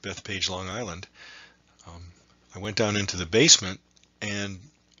in Bethpage, Long Island, I went down into the basement, and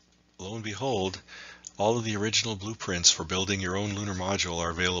lo and behold, all of the original blueprints for building your own lunar module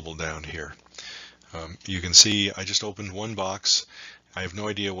are available down here. You can see I just opened one box. I have no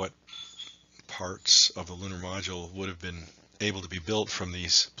idea what parts of the lunar module would have been able to be built from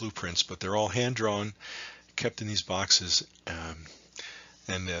these blueprints, but they're all hand-drawn, kept in these boxes,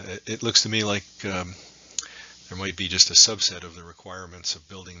 and it looks to me like there might be just a subset of the requirements of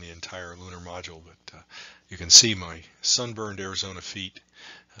building the entire lunar module, but you can see my sunburned Arizona feet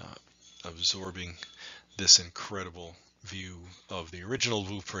absorbing this incredible view of the original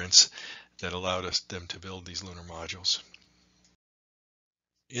blueprints that allowed them to build these lunar modules.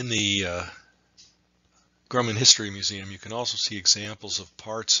 In the Grumman History Museum, you can also see examples of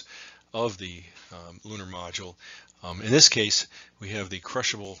parts of the lunar module. In this case, we have the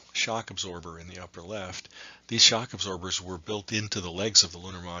crushable shock absorber in the upper left. These shock absorbers were built into the legs of the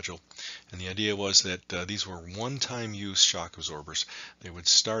lunar module, and the idea was that these were one-time use shock absorbers. They would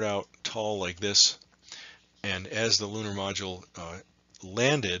start out tall like this, and as the lunar module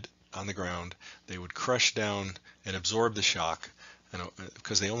landed on the ground, they would crush down and absorb the shock, and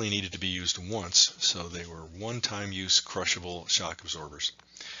because they only needed to be used once, so they were one-time use crushable shock absorbers.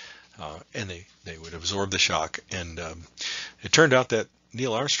 And they would absorb the shock, and it turned out that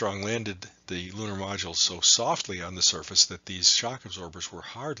Neil Armstrong landed the lunar module so softly on the surface that these shock absorbers were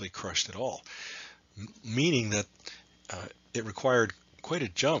hardly crushed at all, meaning that it required quite a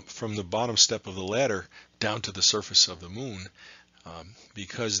jump from the bottom step of the ladder down to the surface of the moon,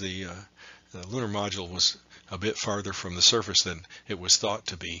 because the lunar module was a bit farther from the surface than it was thought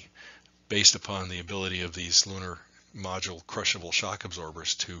to be, based upon the ability of these lunar module crushable shock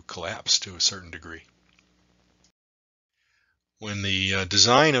absorbers to collapse to a certain degree. When the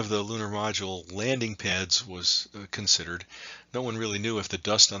design of the lunar module landing pads was considered, no one really knew if the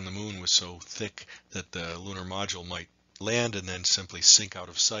dust on the moon was so thick that the lunar module might land and then simply sink out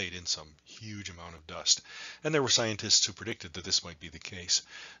of sight in some huge amount of dust. And there were scientists who predicted that this might be the case.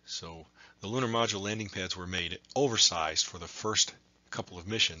 So the lunar module landing pads were made oversized for the first couple of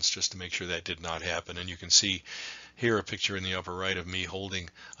missions just to make sure that did not happen. And you can see here a picture in the upper right of me holding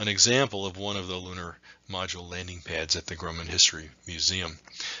an example of one of the lunar module landing pads at the Grumman History Museum.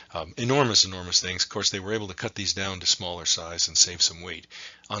 Enormous things. Of course, they were able to cut these down to smaller size and save some weight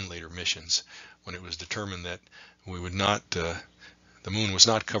on later missions when it was determined that we would not, the moon was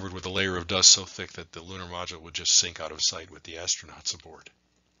not covered with a layer of dust so thick that the lunar module would just sink out of sight with the astronauts aboard.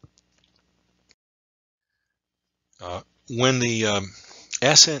 When the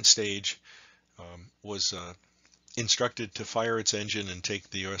ascent stage was instructed to fire its engine and take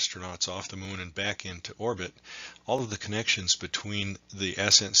the astronauts off the moon and back into orbit, all of the connections between the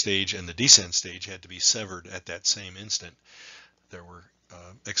ascent stage and the descent stage had to be severed at that same instant. There were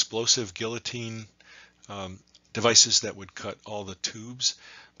explosive guillotine devices that would cut all the tubes,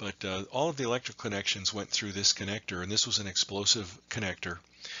 but all of the electric connections went through this connector, and this was an explosive connector.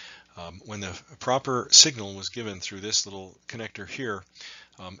 When the proper signal was given through this little connector here,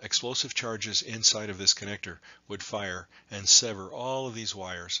 explosive charges inside of this connector would fire and sever all of these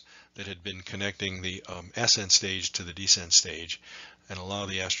wires that had been connecting the ascent stage to the descent stage and allow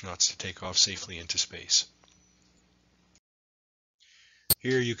the astronauts to take off safely into space.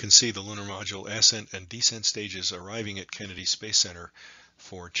 Here you can see the lunar module ascent and descent stages arriving at Kennedy Space Center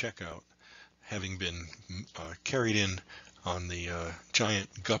for checkout, having been carried in on the giant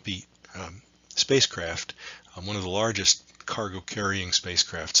Guppy spacecraft, one of the largest cargo carrying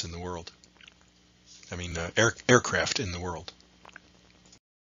spacecrafts in the world. I mean, aircraft in the world.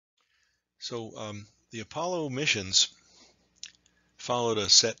 So the Apollo missions followed a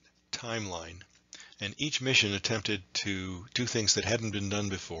set timeline, and each mission attempted to do things that hadn't been done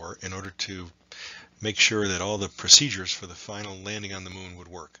before in order to make sure that all the procedures for the final landing on the moon would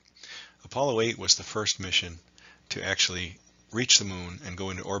work. Apollo 8 was the first mission to actually reach the moon and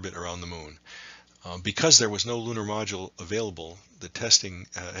go into orbit around the moon. Because there was no lunar module available, the testing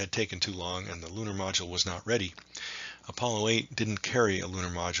had taken too long and the lunar module was not ready. Apollo 8 didn't carry a lunar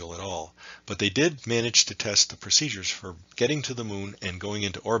module at all, but they did manage to test the procedures for getting to the moon and going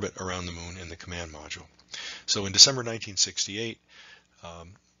into orbit around the moon in the command module. So in December 1968,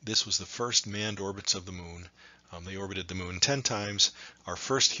 this was the first manned orbits of the moon. They orbited the moon 10 times, our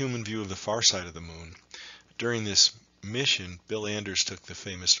first human view of the far side of the moon. During this mission, Bill Anders took the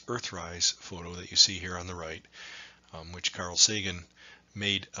famous Earthrise photo that you see here on the right, which Carl Sagan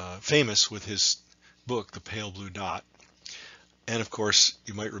made famous with his book, The Pale Blue Dot. And of course,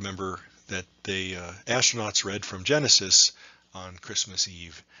 you might remember that the astronauts read from Genesis on Christmas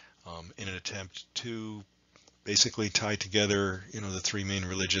Eve in an attempt to basically tie together, the three main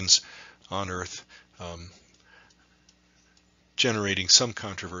religions on Earth, generating some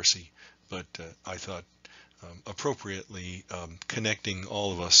controversy, but I thought appropriately connecting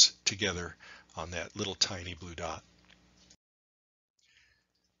all of us together on that little tiny blue dot.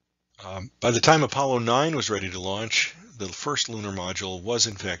 By the time Apollo 9 was ready to launch, the first lunar module was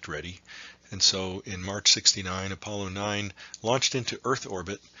in fact ready, and so in March 69, Apollo 9 launched into Earth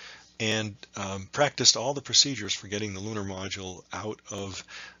orbit and practiced all the procedures for getting the lunar module out of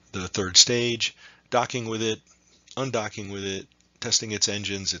the third stage, docking with it, undocking with it, testing its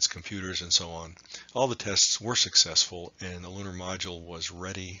engines, its computers, and so on. All the tests were successful, and the lunar module was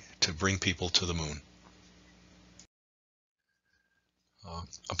ready to bring people to the moon.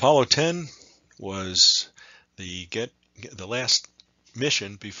 Apollo 10 was the last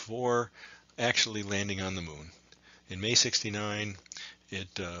mission before actually landing on the moon. In May 69,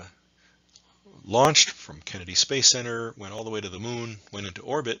 it launched from Kennedy Space Center, went all the way to the moon, went into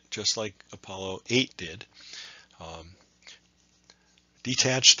orbit, just like Apollo 8 did.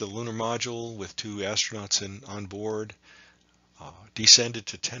 Detached the lunar module with 2 astronauts on board, descended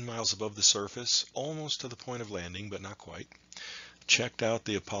to 10 miles above the surface, almost to the point of landing, but not quite, checked out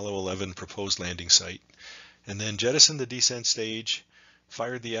the Apollo 11 proposed landing site, and then jettisoned the descent stage,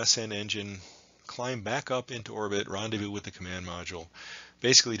 fired the SN engine, climbed back up into orbit, rendezvous with the command module,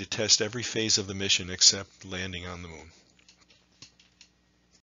 basically to test every phase of the mission except landing on the moon.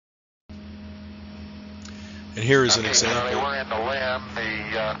 And here is an example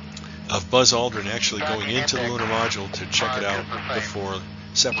of Buzz Aldrin actually going into the lunar module to check it out before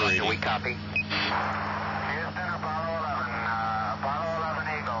separating.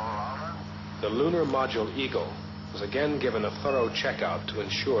 The lunar module Eagle was again given a thorough checkout to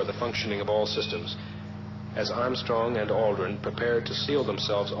ensure the functioning of all systems, as Armstrong and Aldrin prepared to seal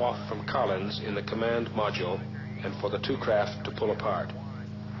themselves off from Collins in the command module and for the 2 craft to pull apart. 2, 3,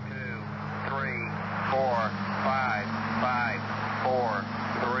 4, 5, 4,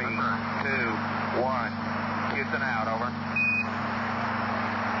 3, 2, 1. Houston out, over.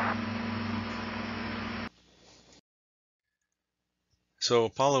 So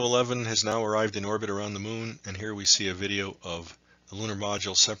Apollo 11 has now arrived in orbit around the moon, and here we see a video of the lunar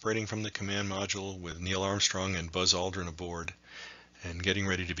module separating from the command module with Neil Armstrong and Buzz Aldrin aboard and getting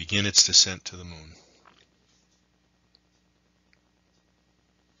ready to begin its descent to the moon.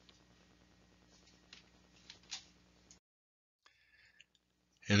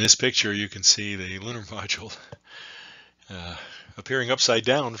 In this picture you can see the lunar module appearing upside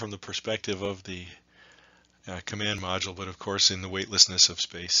down from the perspective of the command module, but of course in the weightlessness of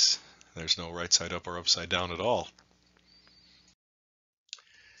space there's no right side up or upside down at all.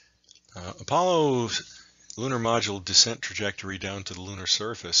 Apollo's lunar module descent trajectory down to the lunar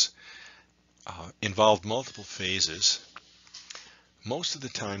surface involved multiple phases. Most of the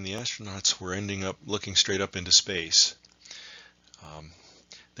time the astronauts were ending up looking straight up into space.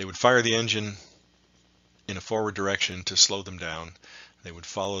 They would fire the engine in a forward direction to slow them down. They would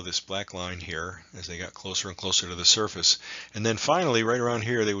follow this black line here as they got closer and closer to the surface. And then finally, right around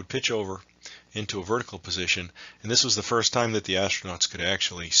here, they would pitch over into a vertical position. And this was the first time that the astronauts could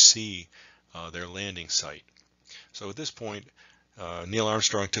actually see their landing site. So at this point, Neil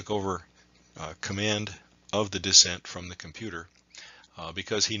Armstrong took over command of the descent from the computer.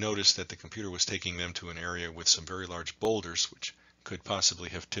 because he noticed that the computer was taking them to an area with some very large boulders, which could possibly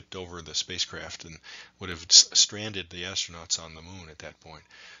have tipped over the spacecraft and would have stranded the astronauts on the moon at that point.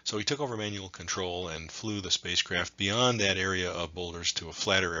 So he took over manual control and flew the spacecraft beyond that area of boulders to a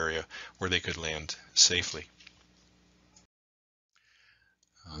flatter area where they could land safely.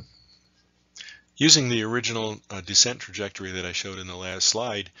 Using the original descent trajectory that I showed in the last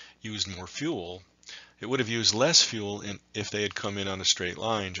slide used more fuel. It would have used less fuel if they had come in on a straight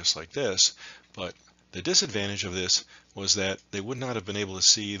line just like this, but the disadvantage of this was that they would not have been able to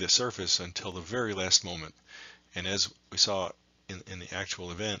see the surface until the very last moment. And as we saw in the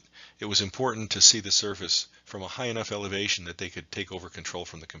actual event, it was important to see the surface from a high enough elevation that they could take over control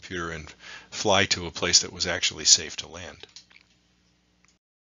from the computer and fly to a place that was actually safe to land.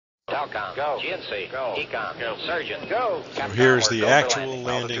 Telcom, go. GNC, go. Ecom, go. Surgeon, go. So here's the actual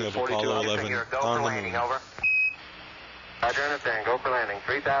landing of Apollo 11 on the moon. Roger, understand. Go for landing.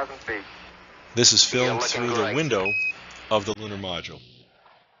 3,000 feet. This is filmed through the window of the lunar module.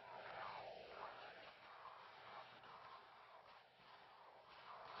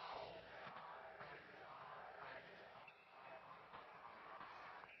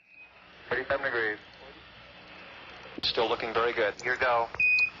 Degrees. Still looking very good. Here go.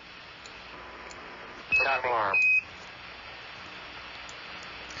 Time alarm.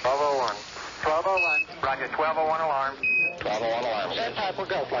 1201. 1201. Roger, 1201 alarm. 1201 alarm. Same type, we're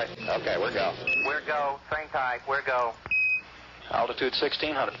go, flight. Okay, we're go. We're go, same type, we're go. Altitude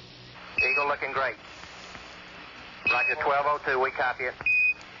 1600. Eagle looking great. Roger, 1202, we copy it.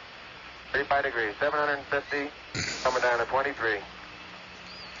 35 degrees, 750, coming down to 23.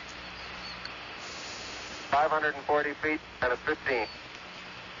 540 feet and a 15.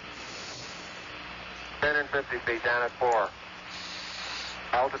 10 and 50 feet down at 4.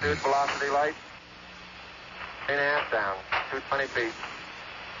 Altitude, velocity, light. 3.5 down, 220 feet.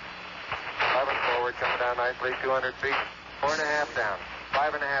 11 forward, coming down nicely, 200 feet. 4.5 down,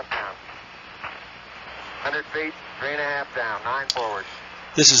 5.5 down. 100 feet, 3.5 down, 9 forward.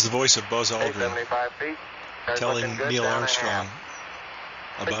 This is the voice of Buzz Aldrin 75 feet. telling Neil Armstrong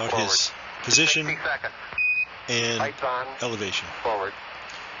about his position and Lights on. elevation. Forward.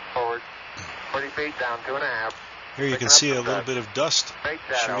 Forward. 40 feet down, 2.5. Here you can see a little bit of dust Straight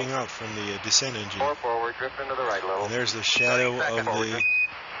shadow. shooting out from the descent engine. 4 forward, drift into the right a little. And there's the shadow 30 of seconds.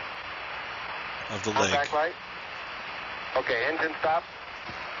 the leg. Contact light. Okay, engine stop.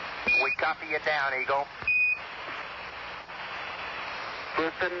 We copy you down, Eagle.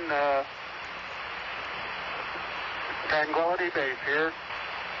 Houston, Tranquility Base here.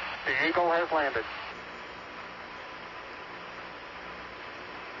 The Eagle has landed.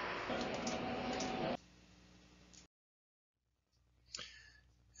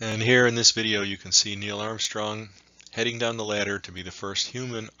 And here in this video you can see Neil Armstrong heading down the ladder to be the first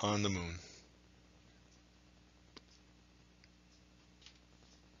human on the moon.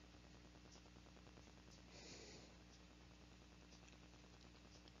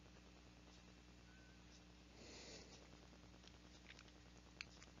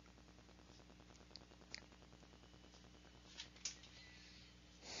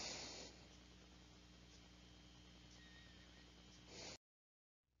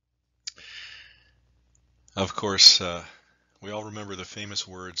 Of course, we all remember the famous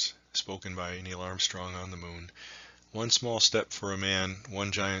words spoken by Neil Armstrong on the moon. One small step for a man,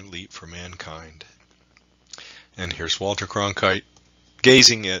 one giant leap for mankind. And here's Walter Cronkite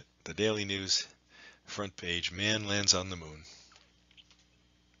gazing at the Daily News front page, man lands on the moon.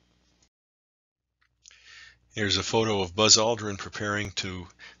 Here's a photo of Buzz Aldrin preparing to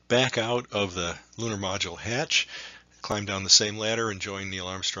back out of the lunar module hatch, climb down the same ladder and join Neil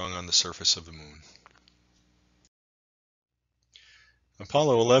Armstrong on the surface of the moon.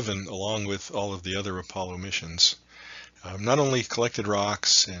 Apollo 11, along with all of the other Apollo missions, not only collected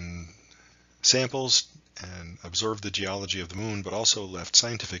rocks and samples and observed the geology of the moon, but also left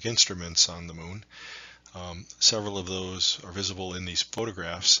scientific instruments on the moon. Several of those are visible in these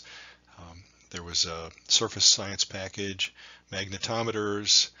photographs. There was a surface science package,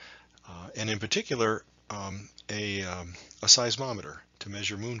 magnetometers, and in particular a seismometer to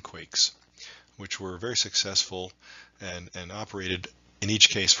measure moonquakes, which were very successful and operated in each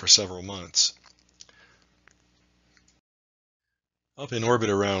case for several months. Up in orbit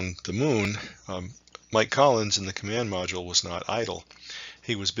around the moon, Mike Collins in the command module was not idle.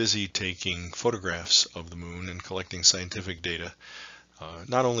 He was busy taking photographs of the moon and collecting scientific data,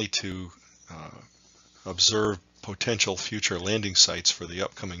 not only to observe potential future landing sites for the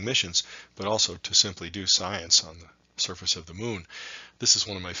upcoming missions, but also to simply do science on the surface of the moon. This is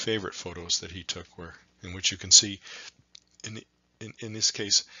one of my favorite photos that he took, in which you can see in this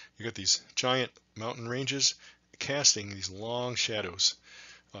case, you got these giant mountain ranges casting these long shadows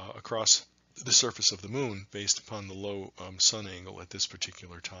across the surface of the moon based upon the low sun angle at this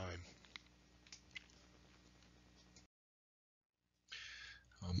particular time.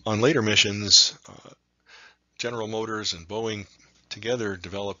 On later missions, General Motors and Boeing together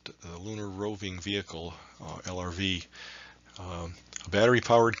developed the Lunar Roving Vehicle, LRV, a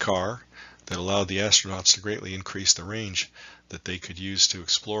battery-powered car that allowed the astronauts to greatly increase the range that they could use to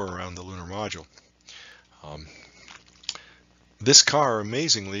explore around the lunar module. This car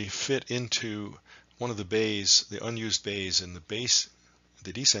amazingly fit into one of the bays, the unused bays in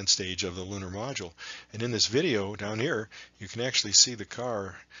the descent stage of the lunar module. And in this video down here, you can actually see the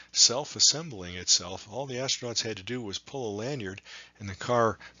car self-assembling itself. All the astronauts had to do was pull a lanyard, and the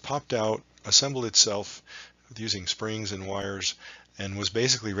car popped out, assembled itself using springs and wires, and was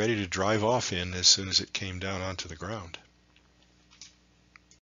basically ready to drive off in as soon as it came down onto the ground.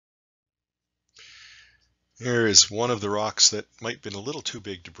 Here is one of the rocks that might have been a little too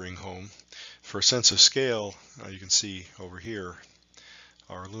big to bring home. For a sense of scale, you can see over here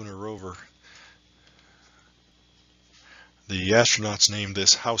our lunar rover. The astronauts named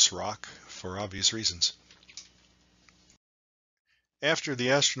this House Rock for obvious reasons. After the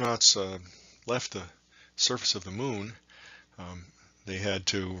astronauts left the surface of the moon, they had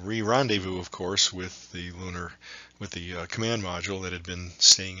to re-rendezvous, of course, with the command module that had been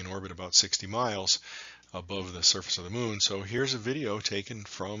staying in orbit about 60 miles above the surface of the moon. So here's a video taken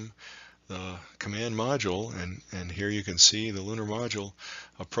from the command module, and here you can see the lunar module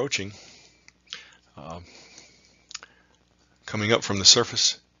approaching, coming up from the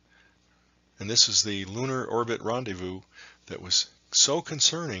surface. And this is the lunar orbit rendezvous that was so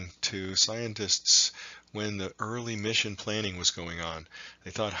concerning to scientists when the early mission planning was going on.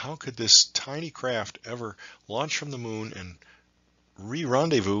 They thought, how could this tiny craft ever launch from the moon and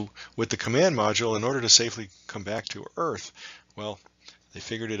re-rendezvous with the command module in order to safely come back to Earth? Well, they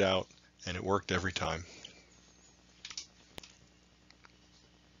figured it out, and it worked every time.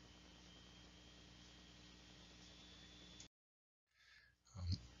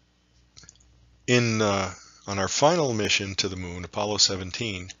 On our final mission to the moon, Apollo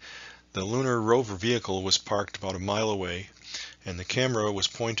 17, the lunar rover vehicle was parked about a mile away, and the camera was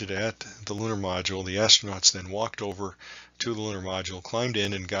pointed at the lunar module. The astronauts then walked over to the lunar module, climbed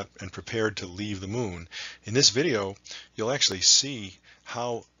in, and prepared to leave the moon. In this video, you'll actually see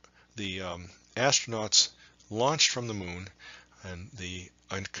how the astronauts launched from the moon, and the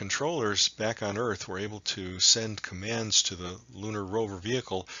controllers back on Earth were able to send commands to the lunar rover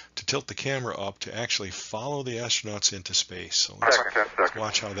vehicle to tilt the camera up to actually follow the astronauts into space. So let's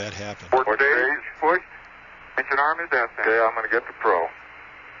watch how that happened. 4 days, push. Mission arm is destined. Okay, I'm going to get the pro.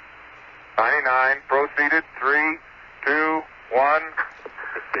 99, proceeded. 3, 2, 1,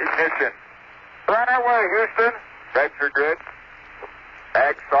 ignition. Right away, Houston. Beds are good.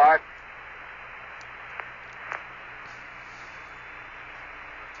 Ag side.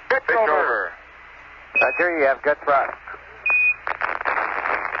 Pitch over. Roger, you have good thrust.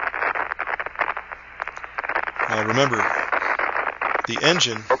 Remember, the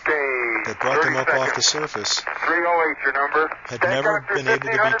engine that brought them up off the surface 308 your number. had never been able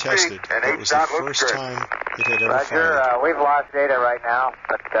to be tested. It was the first time it had ever fired. We've lost data right now,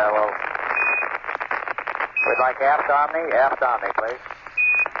 but we'd like aft Omni, please.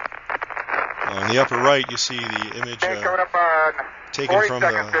 On the upper right, you see the image taken from the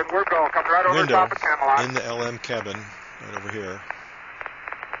window in the LM cabin, right over here.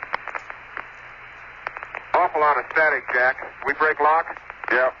 Awful lot of static, Jack. We break lock?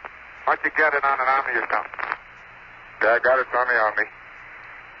 Yep. Why don't you get it on an Omni or something? Yeah, I got it on the Omni.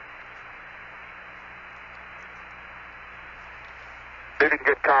 See if you can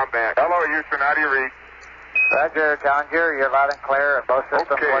get combat. Hello, Houston. How do you read? Roger, Challenger, you're loud and clear. Both systems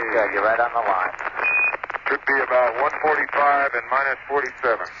look good. You're right on the line. Should be about 145 and minus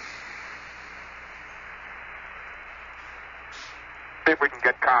 47. See if we can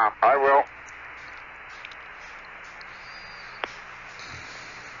get calm. I will.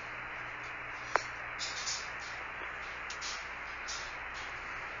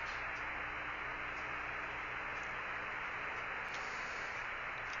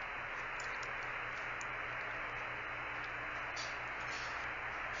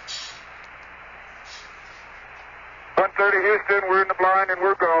 Houston, we're in the blind and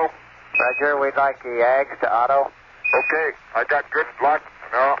we're go. Roger, we'd like the Ags to auto. Okay, I got good luck.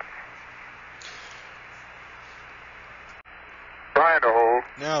 No. Trying to hold.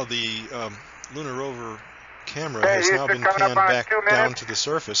 Now the lunar rover camera has now been panned back down to the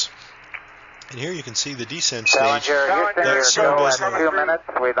surface, And here you can see the descent stage. Challenger, That served go as at the, 2 minutes.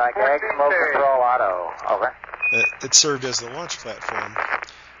 We'd like egg smoke control auto. Over. it served as the launch platform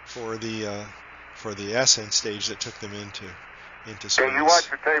for the ascent stage that took them into space. Okay, you watch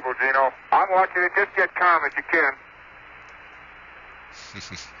the table, Gino. I'm watching it. Just get calm if you can.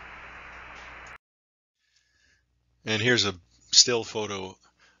 And here's a still photo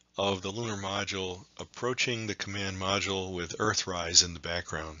of the lunar module approaching the command module with Earthrise in the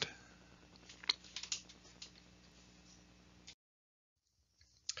background.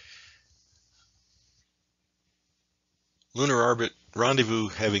 Lunar orbit rendezvous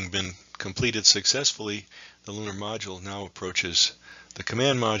having been completed successfully, the lunar module now approaches the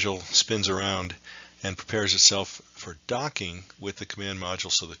command module, spins around, and prepares itself for docking with the command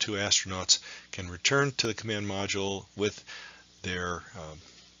module so the two astronauts can return to the command module with their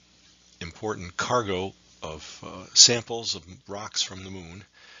important cargo of samples of rocks from the moon.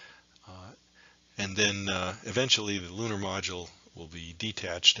 And then eventually the lunar module will be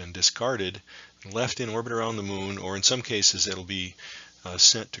detached and discarded, left in orbit around the moon, or in some cases it'll be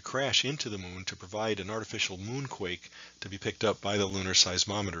sent to crash into the moon to provide an artificial moonquake to be picked up by the lunar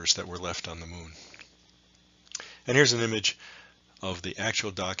seismometers that were left on the moon. And here's an image of the actual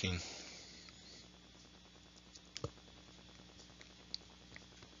docking.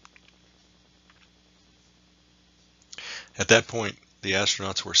 At that point, the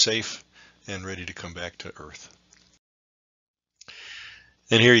astronauts were safe and ready to come back to Earth.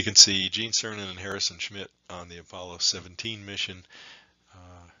 And here you can see Gene Cernan and Harrison Schmitt on the Apollo 17 mission,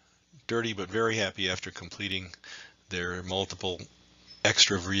 dirty but very happy after completing their multiple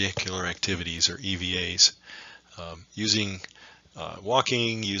extravehicular activities, or EVAs,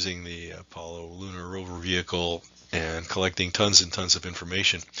 walking, using the Apollo lunar rover vehicle, and collecting tons and tons of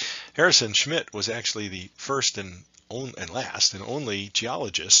information. Harrison Schmitt was actually the first and last and only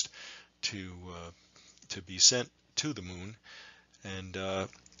geologist to be sent to the moon, and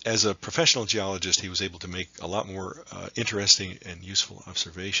as a professional geologist he was able to make a lot more interesting and useful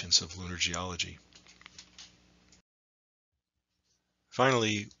observations of lunar geology.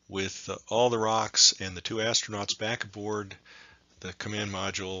 Finally, with all the rocks and the two astronauts back aboard the command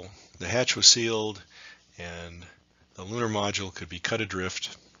module, the hatch was sealed and the lunar module could be cut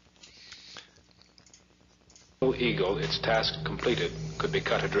adrift. Eagle, its task completed, could be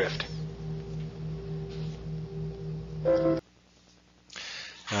cut adrift.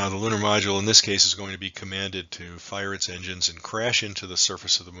 The lunar module in this case is going to be commanded to fire its engines and crash into the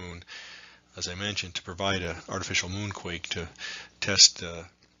surface of the moon, as I mentioned, to provide an artificial moonquake to test,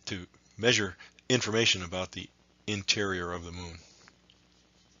 to measure information about the interior of the moon.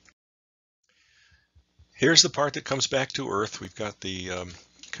 Here's the part that comes back to Earth. We've got the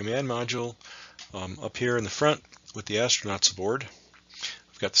command module up here in the front with the astronauts aboard.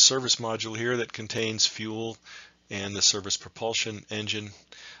 We've got the service module here that contains fuel and the service propulsion engine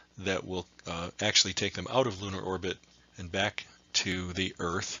that will actually take them out of lunar orbit and back to the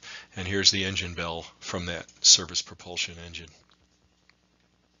Earth. And here's the engine bell from that service propulsion engine.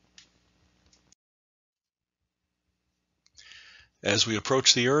 As we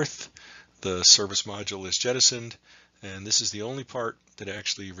approach the Earth, the service module is jettisoned, and this is the only part that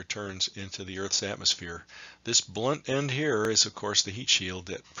actually returns into the Earth's atmosphere. This blunt end here is, of course, the heat shield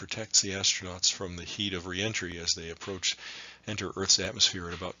that protects the astronauts from the heat of re-entry as they enter Earth's atmosphere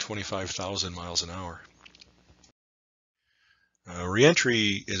at about 25,000 miles an hour.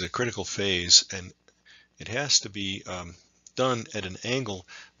 Re-entry is a critical phase, and it has to be done at an angle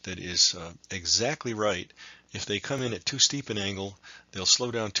that is exactly right. If they come in at too steep an angle, they'll slow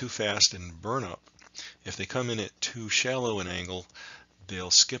down too fast and burn up. If they come in at too shallow an angle,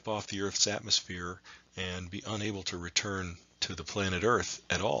 they'll skip off the Earth's atmosphere and be unable to return to the planet Earth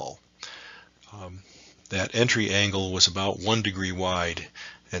at all. That entry angle was about 1 degree wide,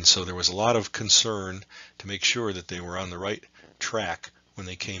 and so there was a lot of concern to make sure that they were on the right track when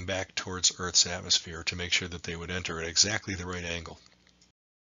they came back towards Earth's atmosphere, to make sure that they would enter at exactly the right angle.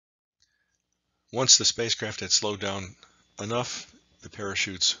 Once the spacecraft had slowed down enough, the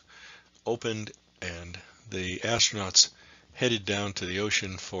parachutes opened and the astronauts headed down to the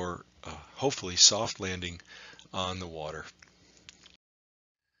ocean for hopefully soft landing on the water.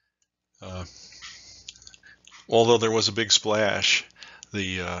 Although there was a big splash,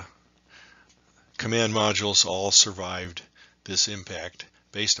 the command modules all survived this impact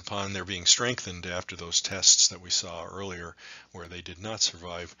based upon their being strengthened after those tests that we saw earlier, where they did not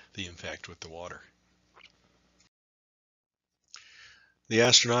survive the impact with the water. The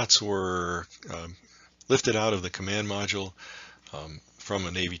astronauts were lifted out of the command module from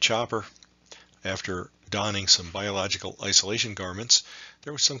a Navy chopper after donning some biological isolation garments,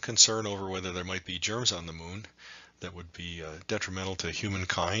 there was some concern over whether there might be germs on the moon that would be detrimental to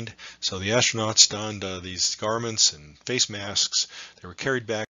humankind. So the astronauts donned these garments and face masks. They were carried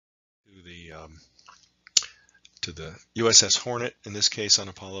back to the USS Hornet, in this case on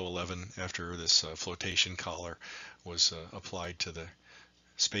Apollo 11, after this flotation collar was applied to the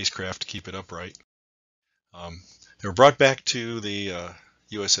spacecraft to keep it upright. They were brought back to the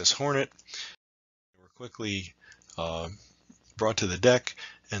USS Hornet. They were quickly brought to the deck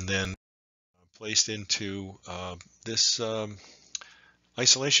and then placed into this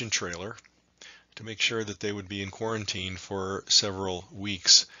isolation trailer to make sure that they would be in quarantine for several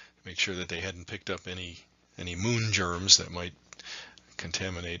weeks, to make sure that they hadn't picked up any moon germs that might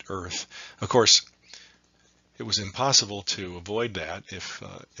contaminate Earth. Of course, it was impossible to avoid that.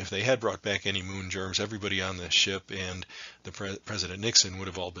 If they had brought back any moon germs, everybody on the ship and the President Nixon would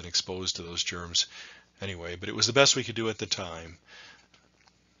have all been exposed to those germs anyway. But it was the best we could do at the time.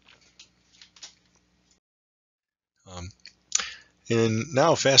 And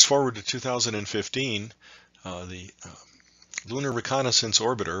now, fast forward to 2015, the Lunar Reconnaissance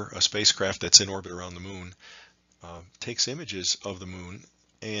Orbiter, a spacecraft that's in orbit around the moon, takes images of the moon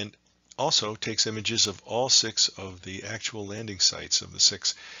and also takes images of all 6 of the actual landing sites of the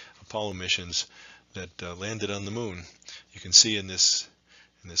 6 Apollo missions that landed on the moon. You can see in this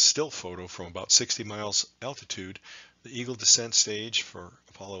still photo from about 60 miles altitude the Eagle descent stage for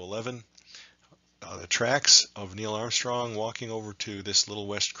Apollo 11, the tracks of Neil Armstrong walking over to this little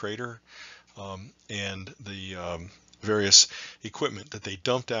west crater, and the various equipment that they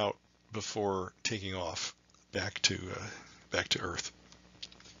dumped out before taking off back to Earth.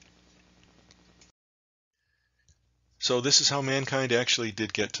 So this is how mankind actually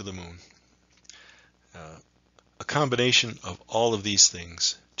did get to the moon. A combination of all of these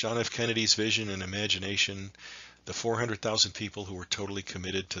things: John F. Kennedy's vision and imagination, the 400,000 people who were totally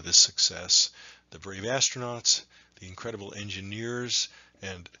committed to this success, the brave astronauts, the incredible engineers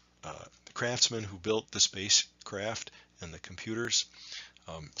and craftsmen who built the spacecraft and the computers,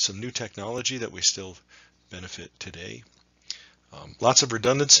 some new technology that we still benefit today, lots of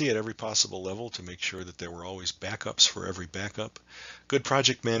redundancy at every possible level to make sure that there were always backups for every backup, good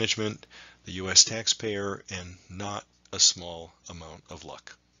project management, the U.S. taxpayer, and not a small amount of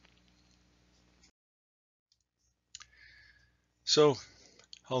luck. So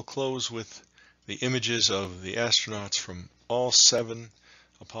I'll close with the images of the astronauts from all 7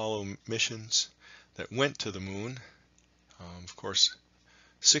 Apollo missions that went to the moon. Of course,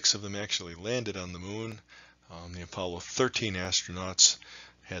 6 of them actually landed on the moon. The Apollo 13 astronauts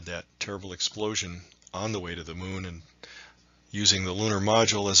had that terrible explosion on the way to the moon, and using the lunar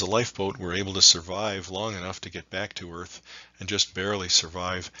module as a lifeboat were able to survive long enough to get back to Earth and just barely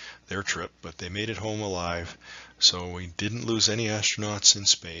survive their trip, but they made it home alive. So we didn't lose any astronauts in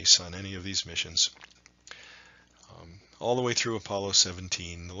space on any of these missions. All the way through Apollo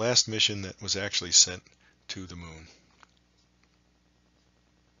 17, the last mission that was actually sent to the moon.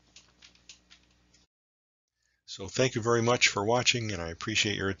 So thank you very much for watching, and I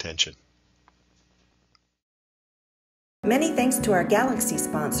appreciate your attention. Many thanks to our Galaxy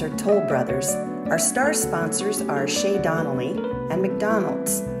sponsor, Toll Brothers. Our star sponsors are Shea Donnelly and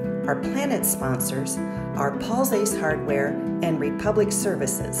McDonald's. Our planet sponsors are Paul's Ace Hardware and Republic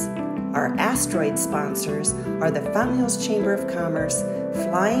Services. Our asteroid sponsors are the Fountain Hills Chamber of Commerce,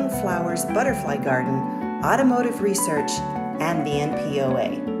 Flying Flowers Butterfly Garden, Automotive Research, and the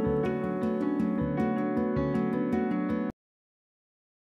NPOA.